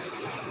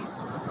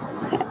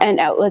and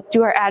out. Let's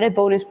do our added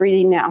bonus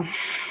breathing now.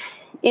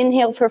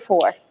 Inhale for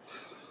 4.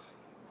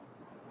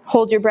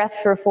 Hold your breath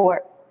for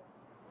 4.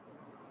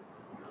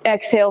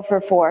 Exhale for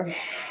 4.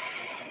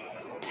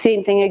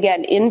 Same thing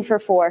again. In for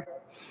 4.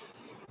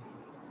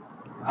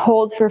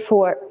 Hold for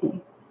 4.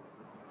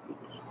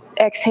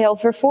 Exhale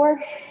for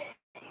 4.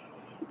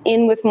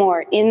 In with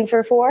more. In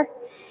for 4.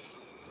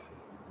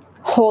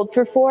 Hold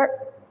for 4.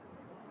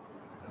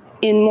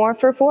 In more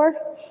for 4.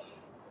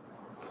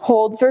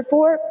 Hold for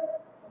 4.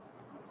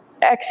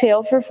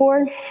 Exhale for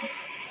 4.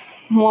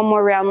 1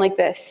 more round like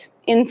this.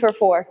 In for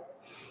 4.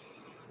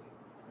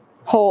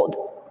 Hold.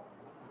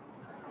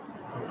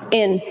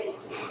 In.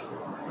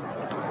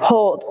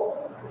 Hold.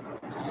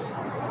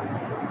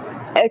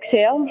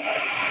 Exhale.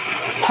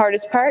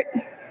 Hardest part.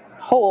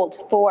 Hold.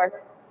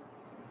 4,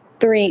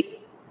 3,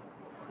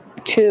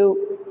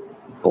 2,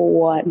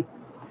 1.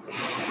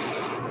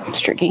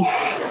 It's tricky.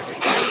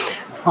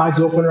 Eyes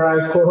open or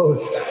eyes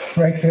closed.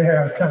 Right there.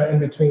 I was kind of in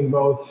between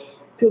both.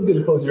 Feels good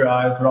to close your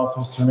eyes, but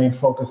also just remain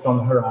focused on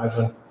the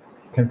horizon.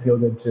 Can feel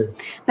good too.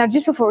 Now,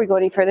 just before we go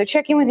any further,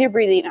 check in with your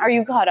breathing. Are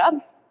you caught up?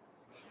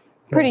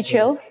 Pretty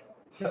chill.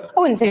 I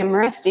wouldn't say I'm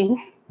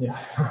resting. Yeah.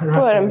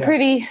 But I'm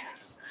pretty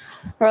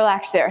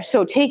relaxed there.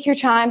 So take your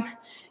time.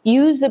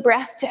 Use the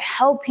breath to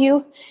help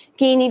you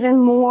gain even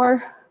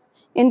more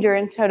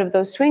endurance out of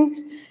those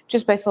swings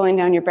just by slowing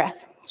down your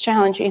breath. It's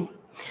challenging.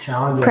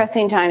 Challenge.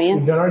 Pressing time, We've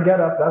Ian. done our get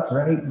up, that's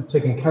right. We've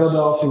taken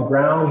kettlebell from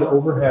ground to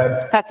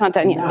overhead. That's not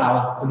done yet.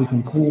 Now we'll be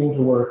continuing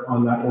to work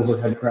on that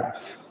overhead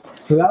press.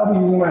 So that'll be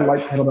using my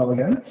light kettlebell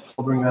again.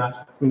 I'll bring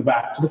that from the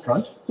back to the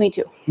front. Me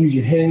too. Use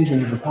your hinge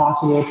whenever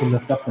possible to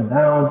lift up and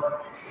down.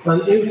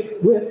 And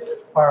with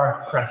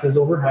our presses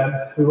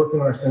overhead, we're working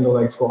on our single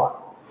leg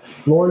squat.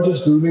 Lauren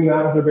just grooving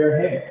that with her bare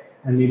hand.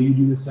 And maybe you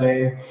do the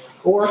same.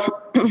 Or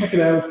check it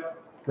out,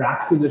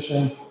 rack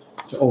position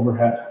to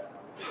overhead.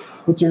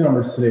 What's your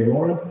numbers today,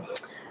 Lauren?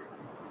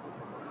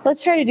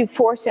 Let's try to do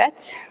 4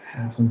 sets.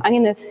 Awesome. I'm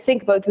going to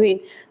think about doing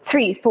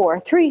 3, 4,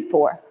 3,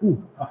 4.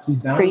 Ooh,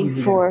 upsies down. 3,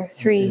 4,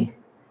 3,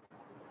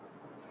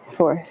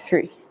 4,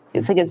 3.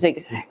 It's like a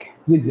zigzag.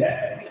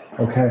 Zigzag.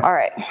 Okay. All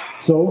right.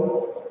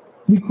 So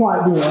be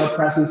quiet doing our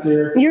presses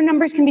here. Your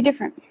numbers can be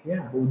different.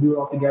 Yeah, we'll do it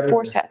all together.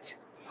 4 sets.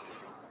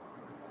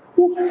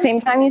 Same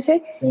time, you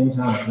say? Same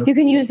time. You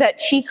can use that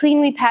chi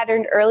clean we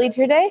patterned early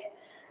today.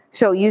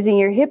 So using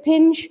your hip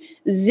hinge,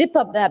 zip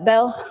up that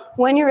bell.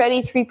 When you're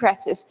ready, 3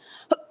 presses.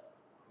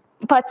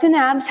 Butts and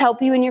abs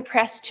help you in your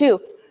press too.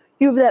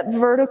 You have that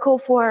vertical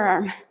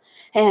forearm.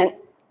 And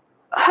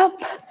up,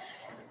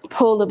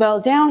 pull the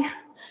bell down,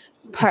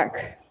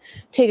 park.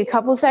 Take a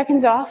couple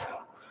seconds off,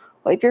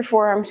 wipe your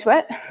forearm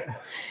sweat,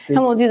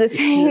 and we'll do the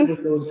same.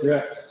 With those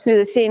grips. Do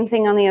the same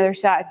thing on the other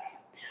side.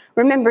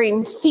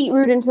 Remembering feet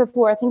root into the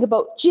floor. Think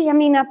about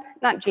jamming up,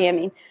 not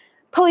jamming,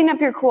 pulling up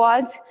your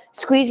quads,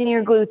 squeezing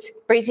your glutes,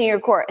 bracing your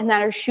core, and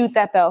that'll shoot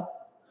that bell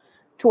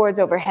towards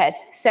overhead.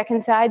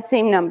 Second side,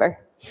 same number.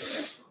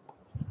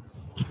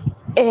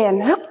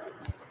 And up.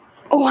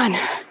 1,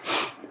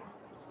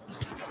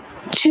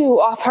 2,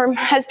 off arm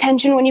has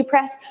tension when you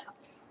press.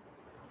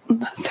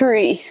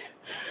 3,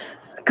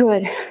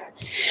 good.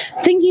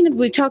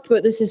 We talked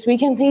about this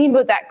weekend, thinking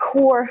about that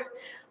core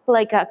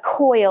like a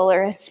coil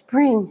or a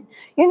spring.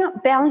 You're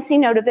not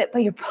bouncing out of it,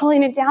 but you're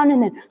pulling it down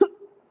and then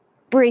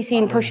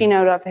bracing, pushing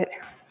out of it.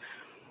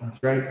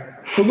 That's right.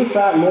 So with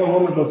that, more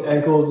warm up those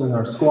ankles and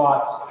our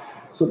squats.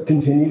 So let's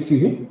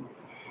continue,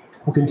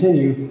 We'll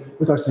continue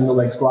with our single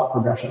leg squat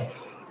progression.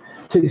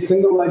 Take a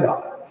single leg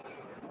up.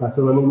 That's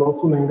a little low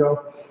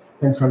flamingo.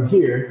 And from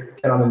here,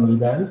 get on the knee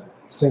bend,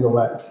 single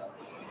leg.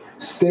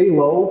 Stay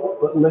low,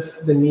 but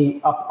lift the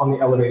knee up on the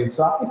elevated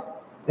side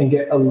and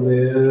get a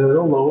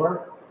little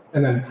lower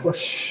and then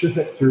push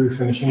it through,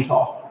 finishing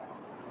tall.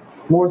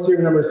 Lauren's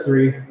here, number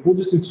 3. We'll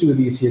just do 2 of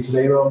these here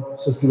today though,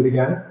 so let's do it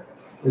again.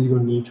 As you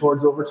go knee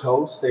towards over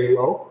toe, stay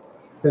low,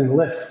 then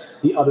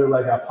lift the other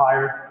leg up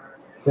higher,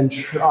 then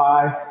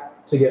try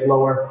to get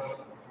lower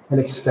and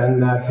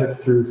extend that hip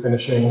through,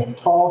 finishing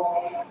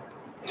tall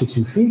to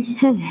 2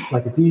 feet,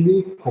 like it's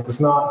easy, hope it's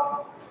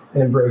not,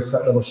 and embrace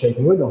that little shake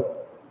and wiggle.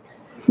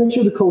 Make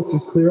sure the coast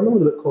is clear. I'm a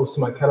little bit close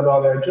to my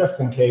kettlebell there, just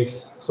in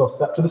case. So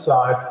step to the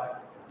side,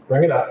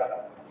 bring it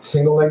up,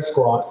 single leg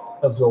squat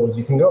as low as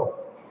you can go.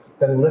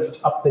 Then lift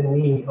up the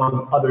knee on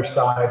the other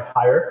side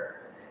higher,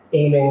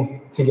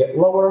 aiming to get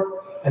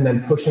lower, and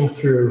then pushing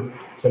through,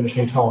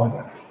 finishing tall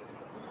again.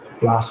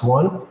 Last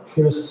one.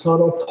 Give a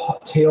subtle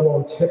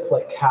tailbone tip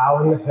like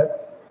cow in the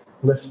hip.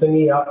 Lift the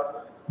knee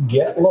up,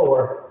 get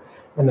lower,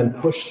 and then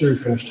push through,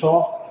 finish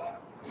tall.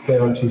 Stay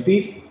on 2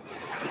 feet.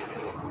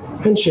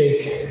 And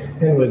shake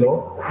and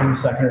wiggle. In a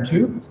second or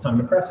 2, it's time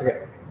to press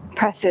again.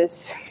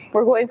 Presses.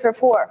 We're going for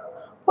 4.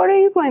 What are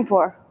you going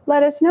for?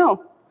 Let us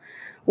know.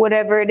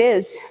 Whatever it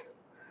is,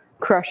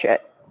 crush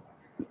it.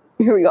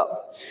 Here we go.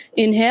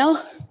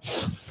 Inhale.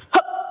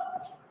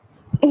 Hup.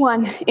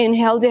 1.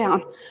 Inhale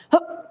down.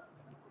 Hup.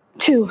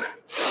 2.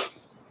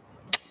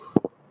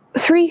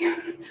 3.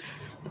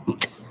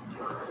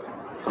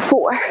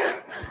 4.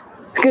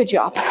 Good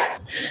job.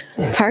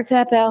 Park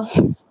that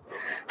bell.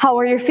 How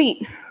are your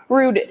feet?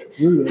 Rooted.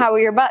 How are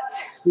your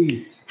butts?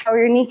 Squeezed. How are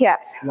your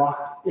kneecaps?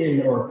 Locked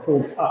in or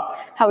pulled up.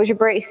 How is your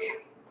brace?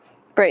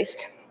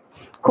 Braced.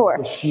 Core.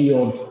 The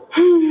shield.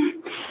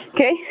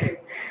 Okay.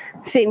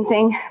 Same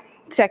thing.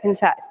 Second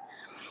side.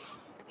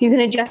 You can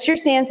adjust your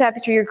stance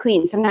after you're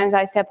clean. Sometimes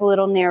I step a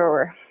little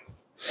narrower.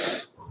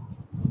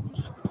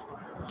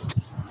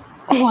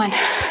 1.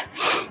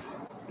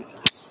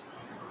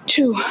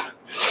 2.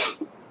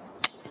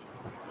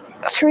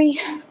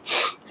 3.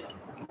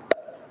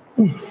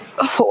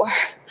 4.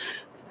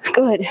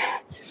 Good.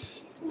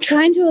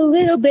 Trying to a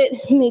little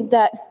bit make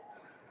that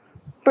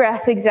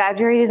breath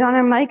exaggerated on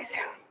our mics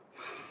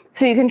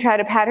so you can try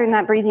to pattern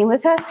that breathing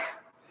with us.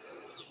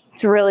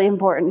 It's really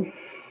important.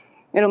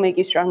 It'll make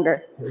you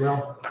stronger. It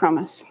will.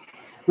 Promise.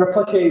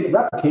 Replicate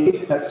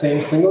that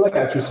same single leg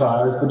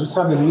exercise, but just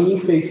have the knee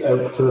face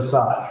out to the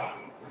side.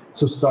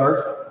 So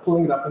start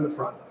pulling it up in the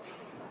front.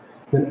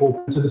 Then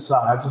open to the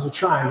sides as a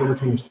triangle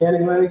between your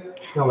standing leg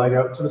and a leg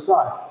out to the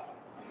side.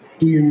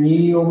 Do your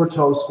knee over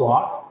toe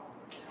squat.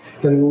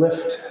 Then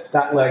lift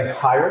that leg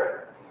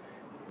higher.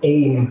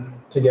 Aim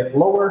to get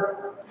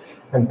lower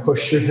and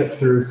push your hip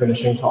through,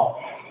 finishing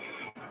tall.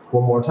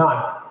 One more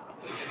time.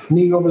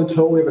 Knee over the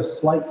toe, we have a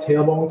slight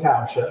tailbone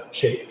cow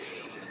shape.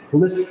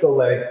 Lift the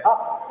leg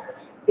up,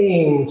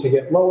 aim to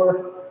get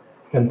lower,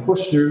 and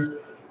push through.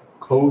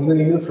 Close the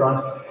knee to the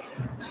front,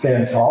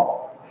 stand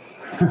tall.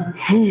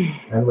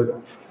 And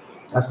wiggle.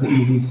 That's the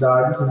easy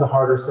side. This is the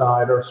harder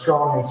side, or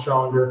strong and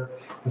stronger.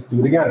 Let's do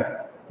it again.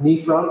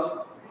 Knee front,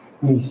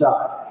 knee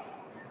side.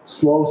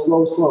 Slow,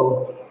 slow,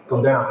 slow,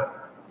 go down.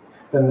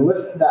 Then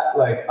lift that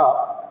leg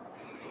up,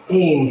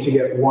 aim to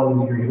get 1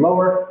 degree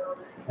lower,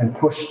 and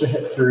push the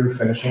hip through,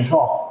 finishing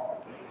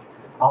tall.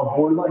 I'll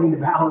borderline need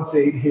a balance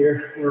aid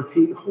here.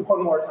 Repeat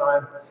one more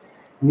time.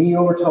 Knee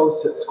over toe,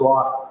 sit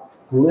squat.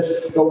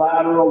 Lift the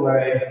lateral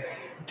leg,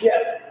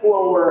 get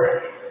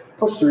lower,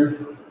 push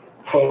through,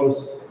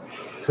 close,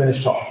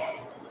 finish tall.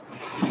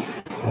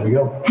 There we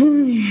go.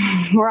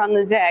 We're on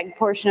the zag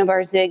portion of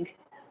our zig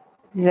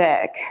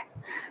zag.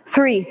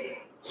 3.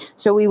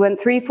 So we went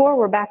 3, 4,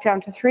 we're back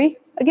down to 3.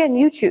 Again,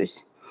 you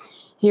choose.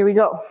 Here we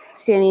go.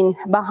 Standing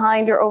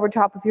behind or over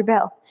top of your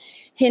bell.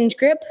 Hinge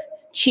grip,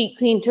 cheek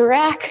clean to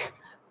rack.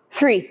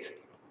 3,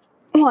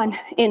 1,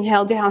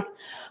 inhale down.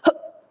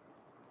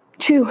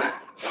 2,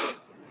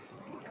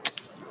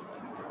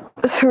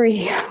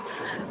 3,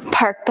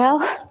 park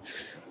bell.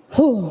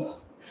 Ooh,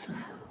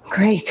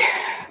 great.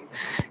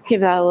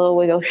 Give that a little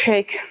wiggle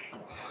shake.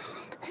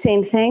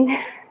 Same thing.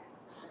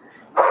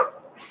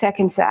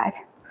 Second side.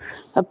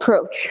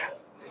 Approach.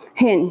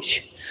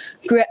 Hinge.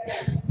 Grip.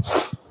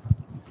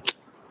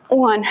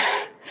 1,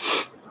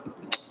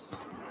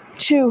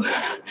 2,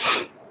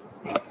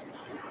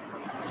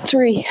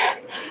 3.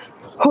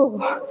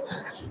 Ooh,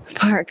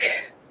 park.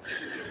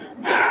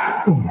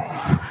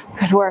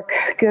 Good work.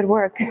 Good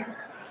work.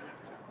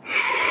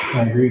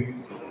 I agree.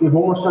 We have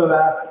one more set of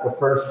that, but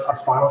first, our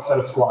final set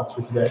of squats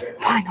for today.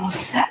 Final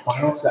set.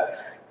 Final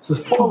set. So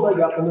let's pull the leg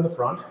up into the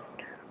front.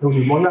 We'll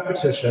do 1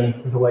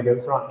 repetition with the leg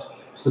out front.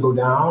 So go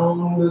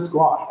down to the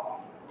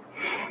squat.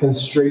 Then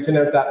straighten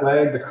out that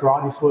leg, the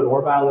karate foot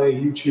or ballet,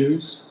 you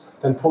choose.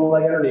 Then pull the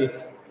leg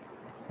underneath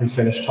and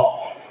finish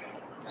tall.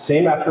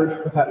 Same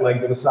effort with that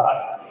leg to the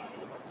side.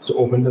 So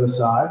open to the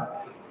side,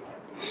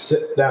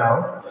 sit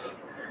down,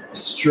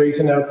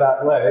 straighten out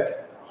that leg,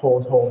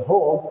 hold, hold,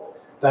 hold,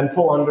 then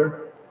pull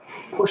under,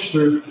 push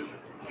through,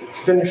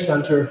 finish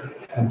center,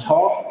 and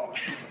tall,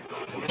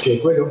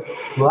 shake, wiggle.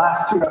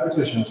 Last 2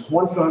 repetitions,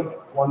 1 front,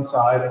 1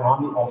 side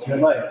on the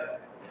alternate leg.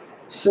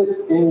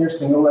 Sit in your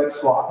single leg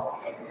squat.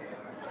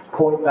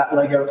 Point that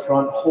leg out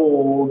front,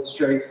 hold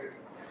straight,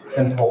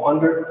 and pull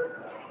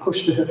under,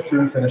 push the hip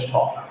through, finish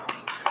tall.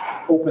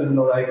 Open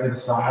the leg to the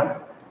side,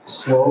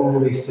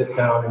 slowly sit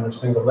down in your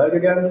single leg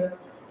again,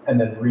 and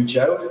then reach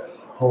out,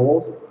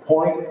 hold,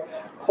 point,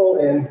 pull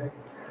in,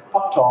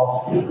 up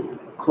tall,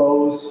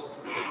 close,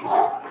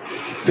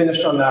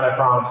 finish on that, I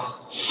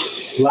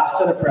promise. Last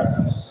set of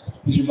presses.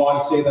 Use your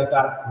body, say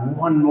that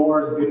 1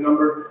 more is a good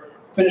number.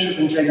 Finish with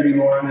integrity,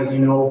 Lauren, as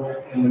you know,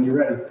 and when you're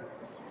ready,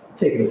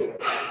 take it away.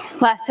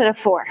 Last set of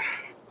 4.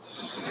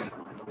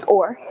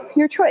 Or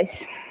your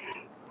choice.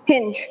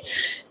 Hinge,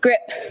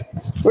 grip,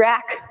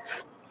 rack,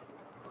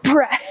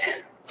 press.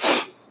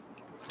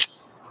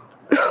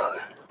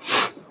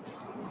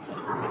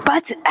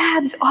 Butts,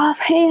 abs, off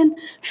hand,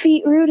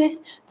 feet rooted.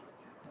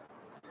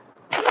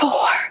 4.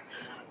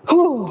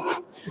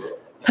 Ooh.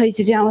 Place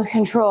it down with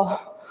control.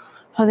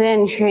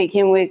 Then shake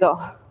and wiggle.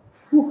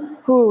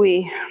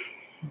 Ooh-wee.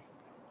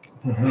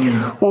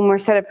 One more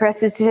set of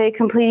presses today,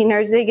 completing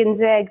our zig and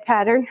zag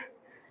pattern.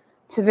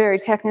 It's a very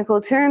technical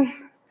term.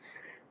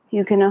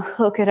 You can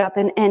look it up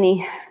in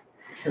any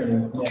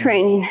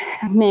training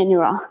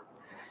manual.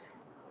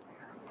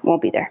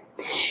 Won't be there.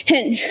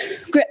 Hinge,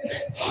 grip.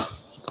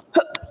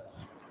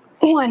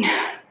 1,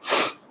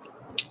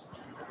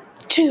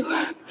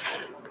 2,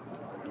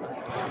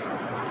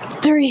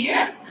 3,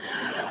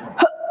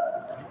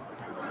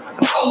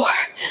 4.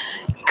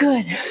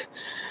 Good.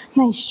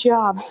 Nice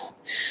job.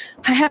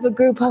 I have a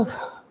group of,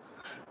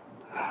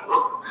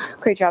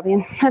 great job,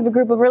 Ian. I have a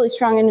group of really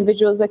strong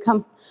individuals that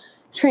come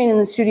train in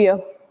the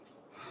studio.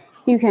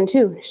 You can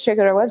too. Just check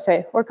out our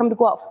website or come to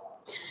Guelph.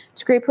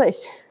 It's a great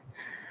place.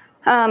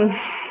 And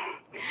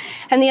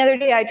the other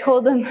day I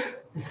told them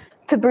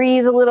to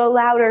breathe a little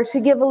louder, to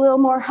give a little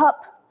more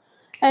hup.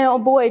 And oh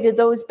boy, did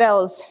those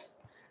bells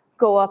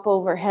go up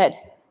overhead.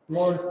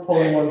 Lauren's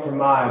pulling one from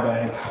my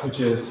bank, which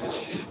is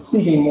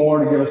speaking more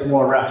to give us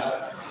more rest.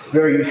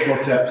 Very useful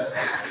tips.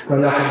 But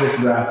enough of this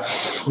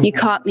rest. You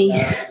caught me.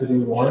 To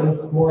do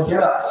 1 more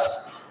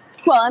get-ups.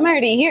 Well, I'm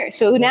already here,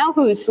 so now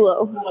who's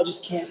slow? No, I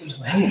just can't use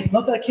my hands.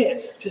 Not that I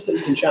can't, just so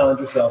you can challenge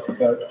yourself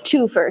about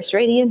 2 first,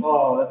 right, Ian?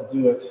 Oh, let's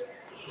do it.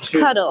 2.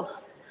 Cuddle.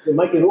 It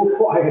might get a little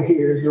quiet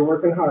here as you're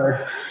working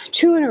hard.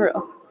 2 in a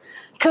row.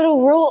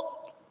 Cuddle,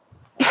 roll,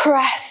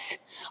 press.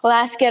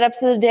 Last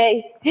get-ups of the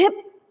day. Hip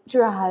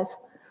drive.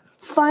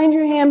 Find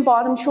your hand,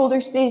 bottom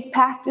shoulder stays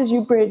packed as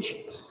you bridge.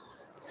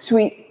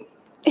 Sweet.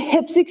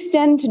 Hips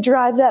extend to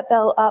drive that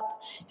bell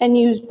up and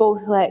use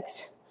both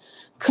legs.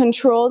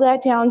 Control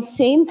that down,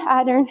 same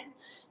pattern,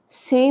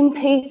 same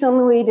pace on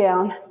the way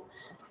down.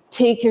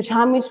 Take your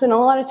time. We spent a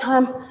lot of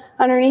time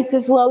underneath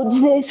this load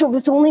today, so if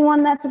it's only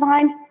 1, that's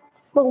fine.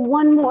 But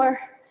 1 more,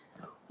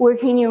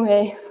 working your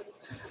way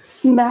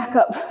back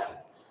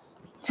up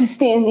to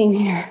standing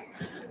here.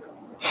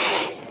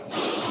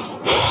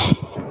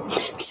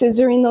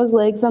 Scissoring those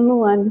legs on the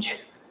lunge.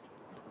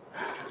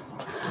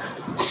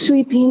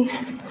 Sweeping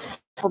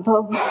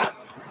elbow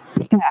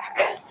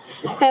back.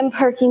 And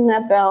parking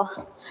that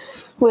bell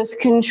with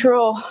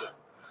control.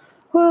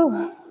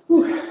 Woo.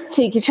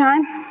 Take your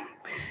time.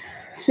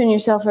 Spin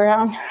yourself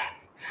around.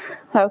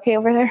 Okay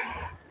over there?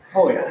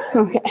 Oh, yeah.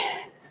 Okay.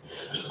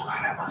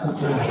 I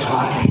wasn't really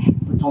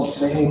talking. Don't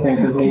say anything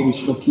because maybe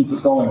she'll keep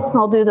it going.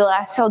 I'll do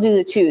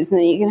the twos, and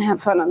then you can have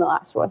fun on the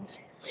last ones.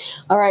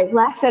 All right,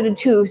 last set of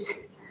twos.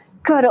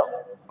 Cuddle,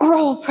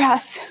 roll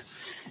press.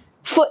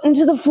 Foot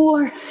into the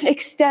floor.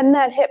 Extend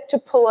that hip to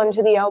pull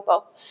onto the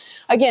elbow.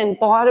 Again,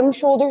 bottom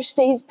shoulder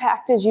stays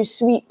packed as you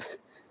sweep.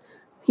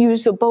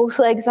 Use both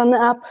legs on the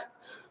up,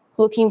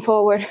 looking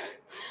forward.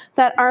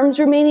 That arm's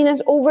remaining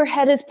as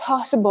overhead as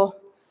possible.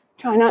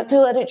 Try not to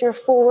let it drift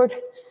forward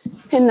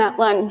in that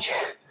lunge.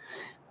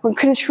 We're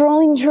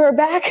controlling to our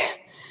back,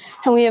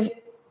 and we have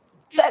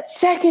that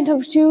second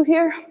of two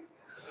here.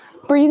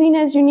 Breathing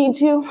as you need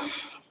to,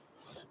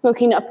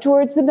 looking up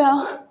towards the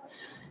bell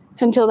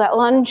until that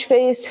lunge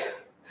phase.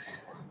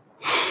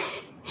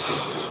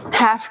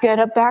 Half get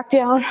up, back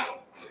down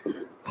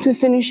to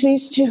finish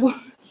these two.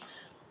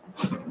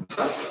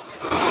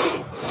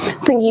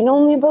 Thinking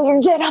only about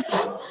your get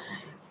up,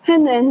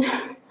 and then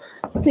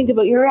think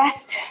about your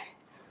rest.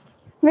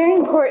 Very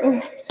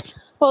important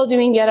while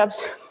doing get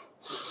ups.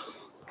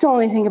 Don't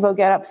only think about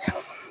get ups.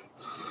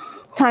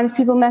 Times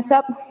people mess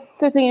up,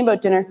 they're thinking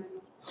about dinner.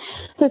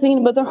 They're thinking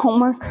about their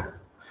homework.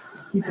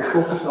 Keep the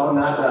focus on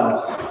that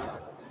bell.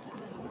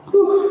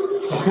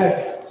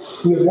 Okay,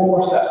 we have one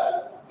more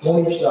set.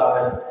 One each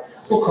side.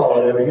 We'll call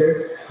it over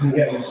here. And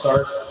again, we'll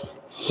start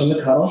from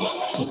the cuddle.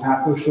 So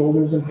pack those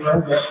shoulders and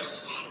front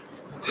hips.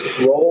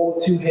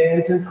 Roll two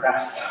hands and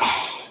press.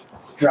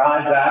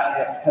 Drive that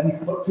hip.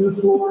 Heavy foot to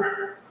the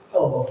floor.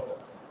 Elbow.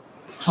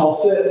 Tall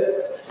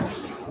sit.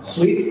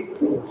 Sweep.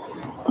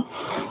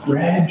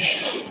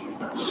 Bridge.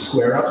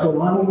 Square up the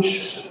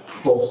lunge.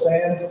 Full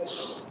stand.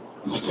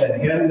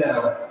 And again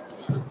down.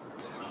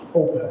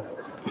 Open.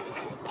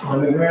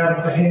 On the ground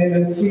with the hand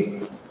and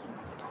sweep.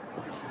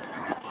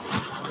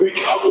 Great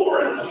job,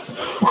 Lauren.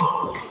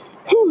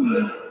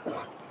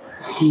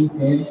 Keep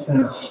hands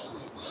down.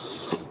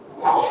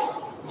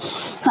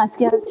 Let's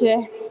get up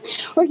today.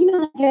 Working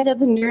on get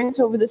up endurance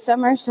over the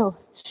summer, so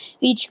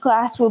each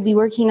class will be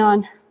working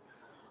on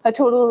a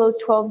total of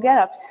those 12 get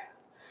ups,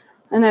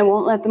 and I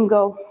won't let them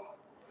go.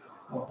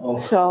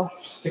 So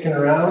Sticking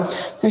around.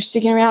 they're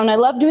sticking around. I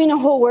love doing a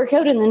whole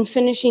workout and then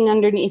finishing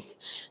underneath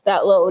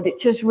that load. It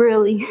just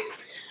really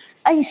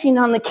icing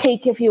on the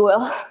cake, if you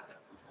will.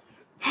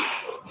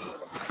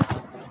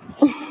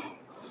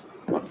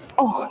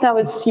 Oh, that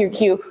was your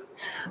cue.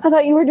 I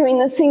thought you were doing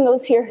the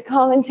singles here.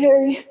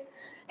 Commentary.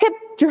 Hip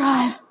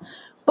drive.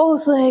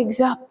 Both legs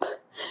up.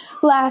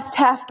 Last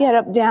half get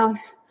up, down.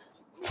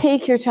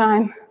 Take your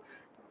time.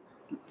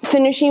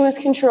 Finishing with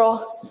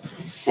control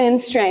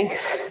and strength.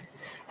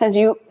 As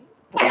you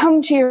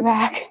come to your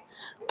back,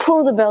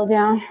 pull the bell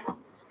down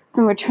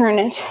and return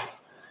it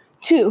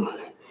to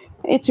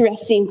its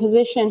resting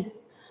position.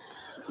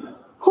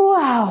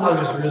 Wow. I was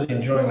just really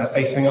enjoying that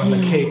icing on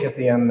the cake at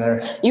the end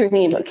there. You were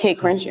thinking about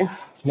cake, weren't you?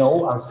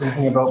 No, I was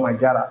thinking about my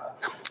get up.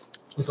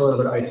 There's a little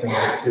bit of icing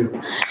on it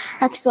too.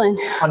 Excellent.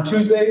 On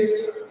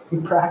Tuesdays, we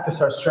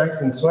practice our strength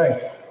and swing.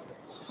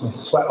 We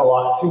sweat a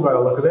lot too by the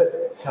look of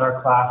it at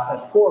our class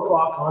at 4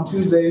 o'clock on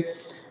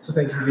Tuesdays. So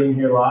thank you for being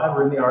here live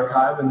or in the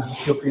archive, and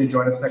feel free to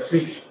join us next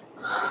week.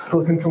 If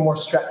you're looking for more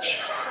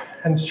stretch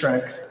and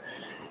strength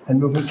and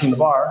movements from the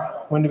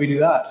bar, when do we do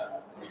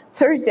that?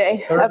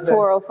 Thursday. At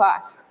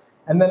 4:05.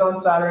 And then on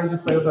Saturdays, we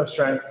play with our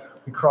strength.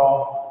 We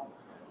crawl,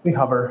 we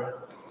hover,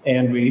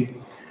 and we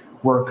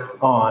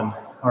work on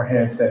our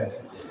handstand.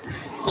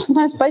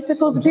 Sometimes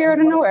bicycles appear out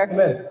of nowhere.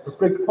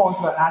 We're big proponents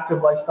of that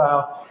active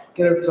lifestyle.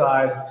 Get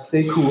outside,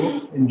 stay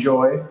cool,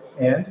 enjoy,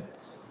 and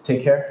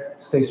take care,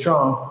 stay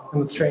strong,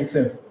 and let's train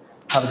soon.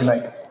 Have a good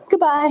night.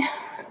 Goodbye.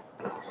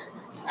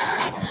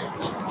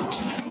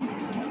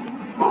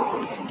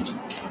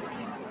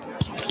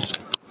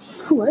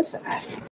 Who was that?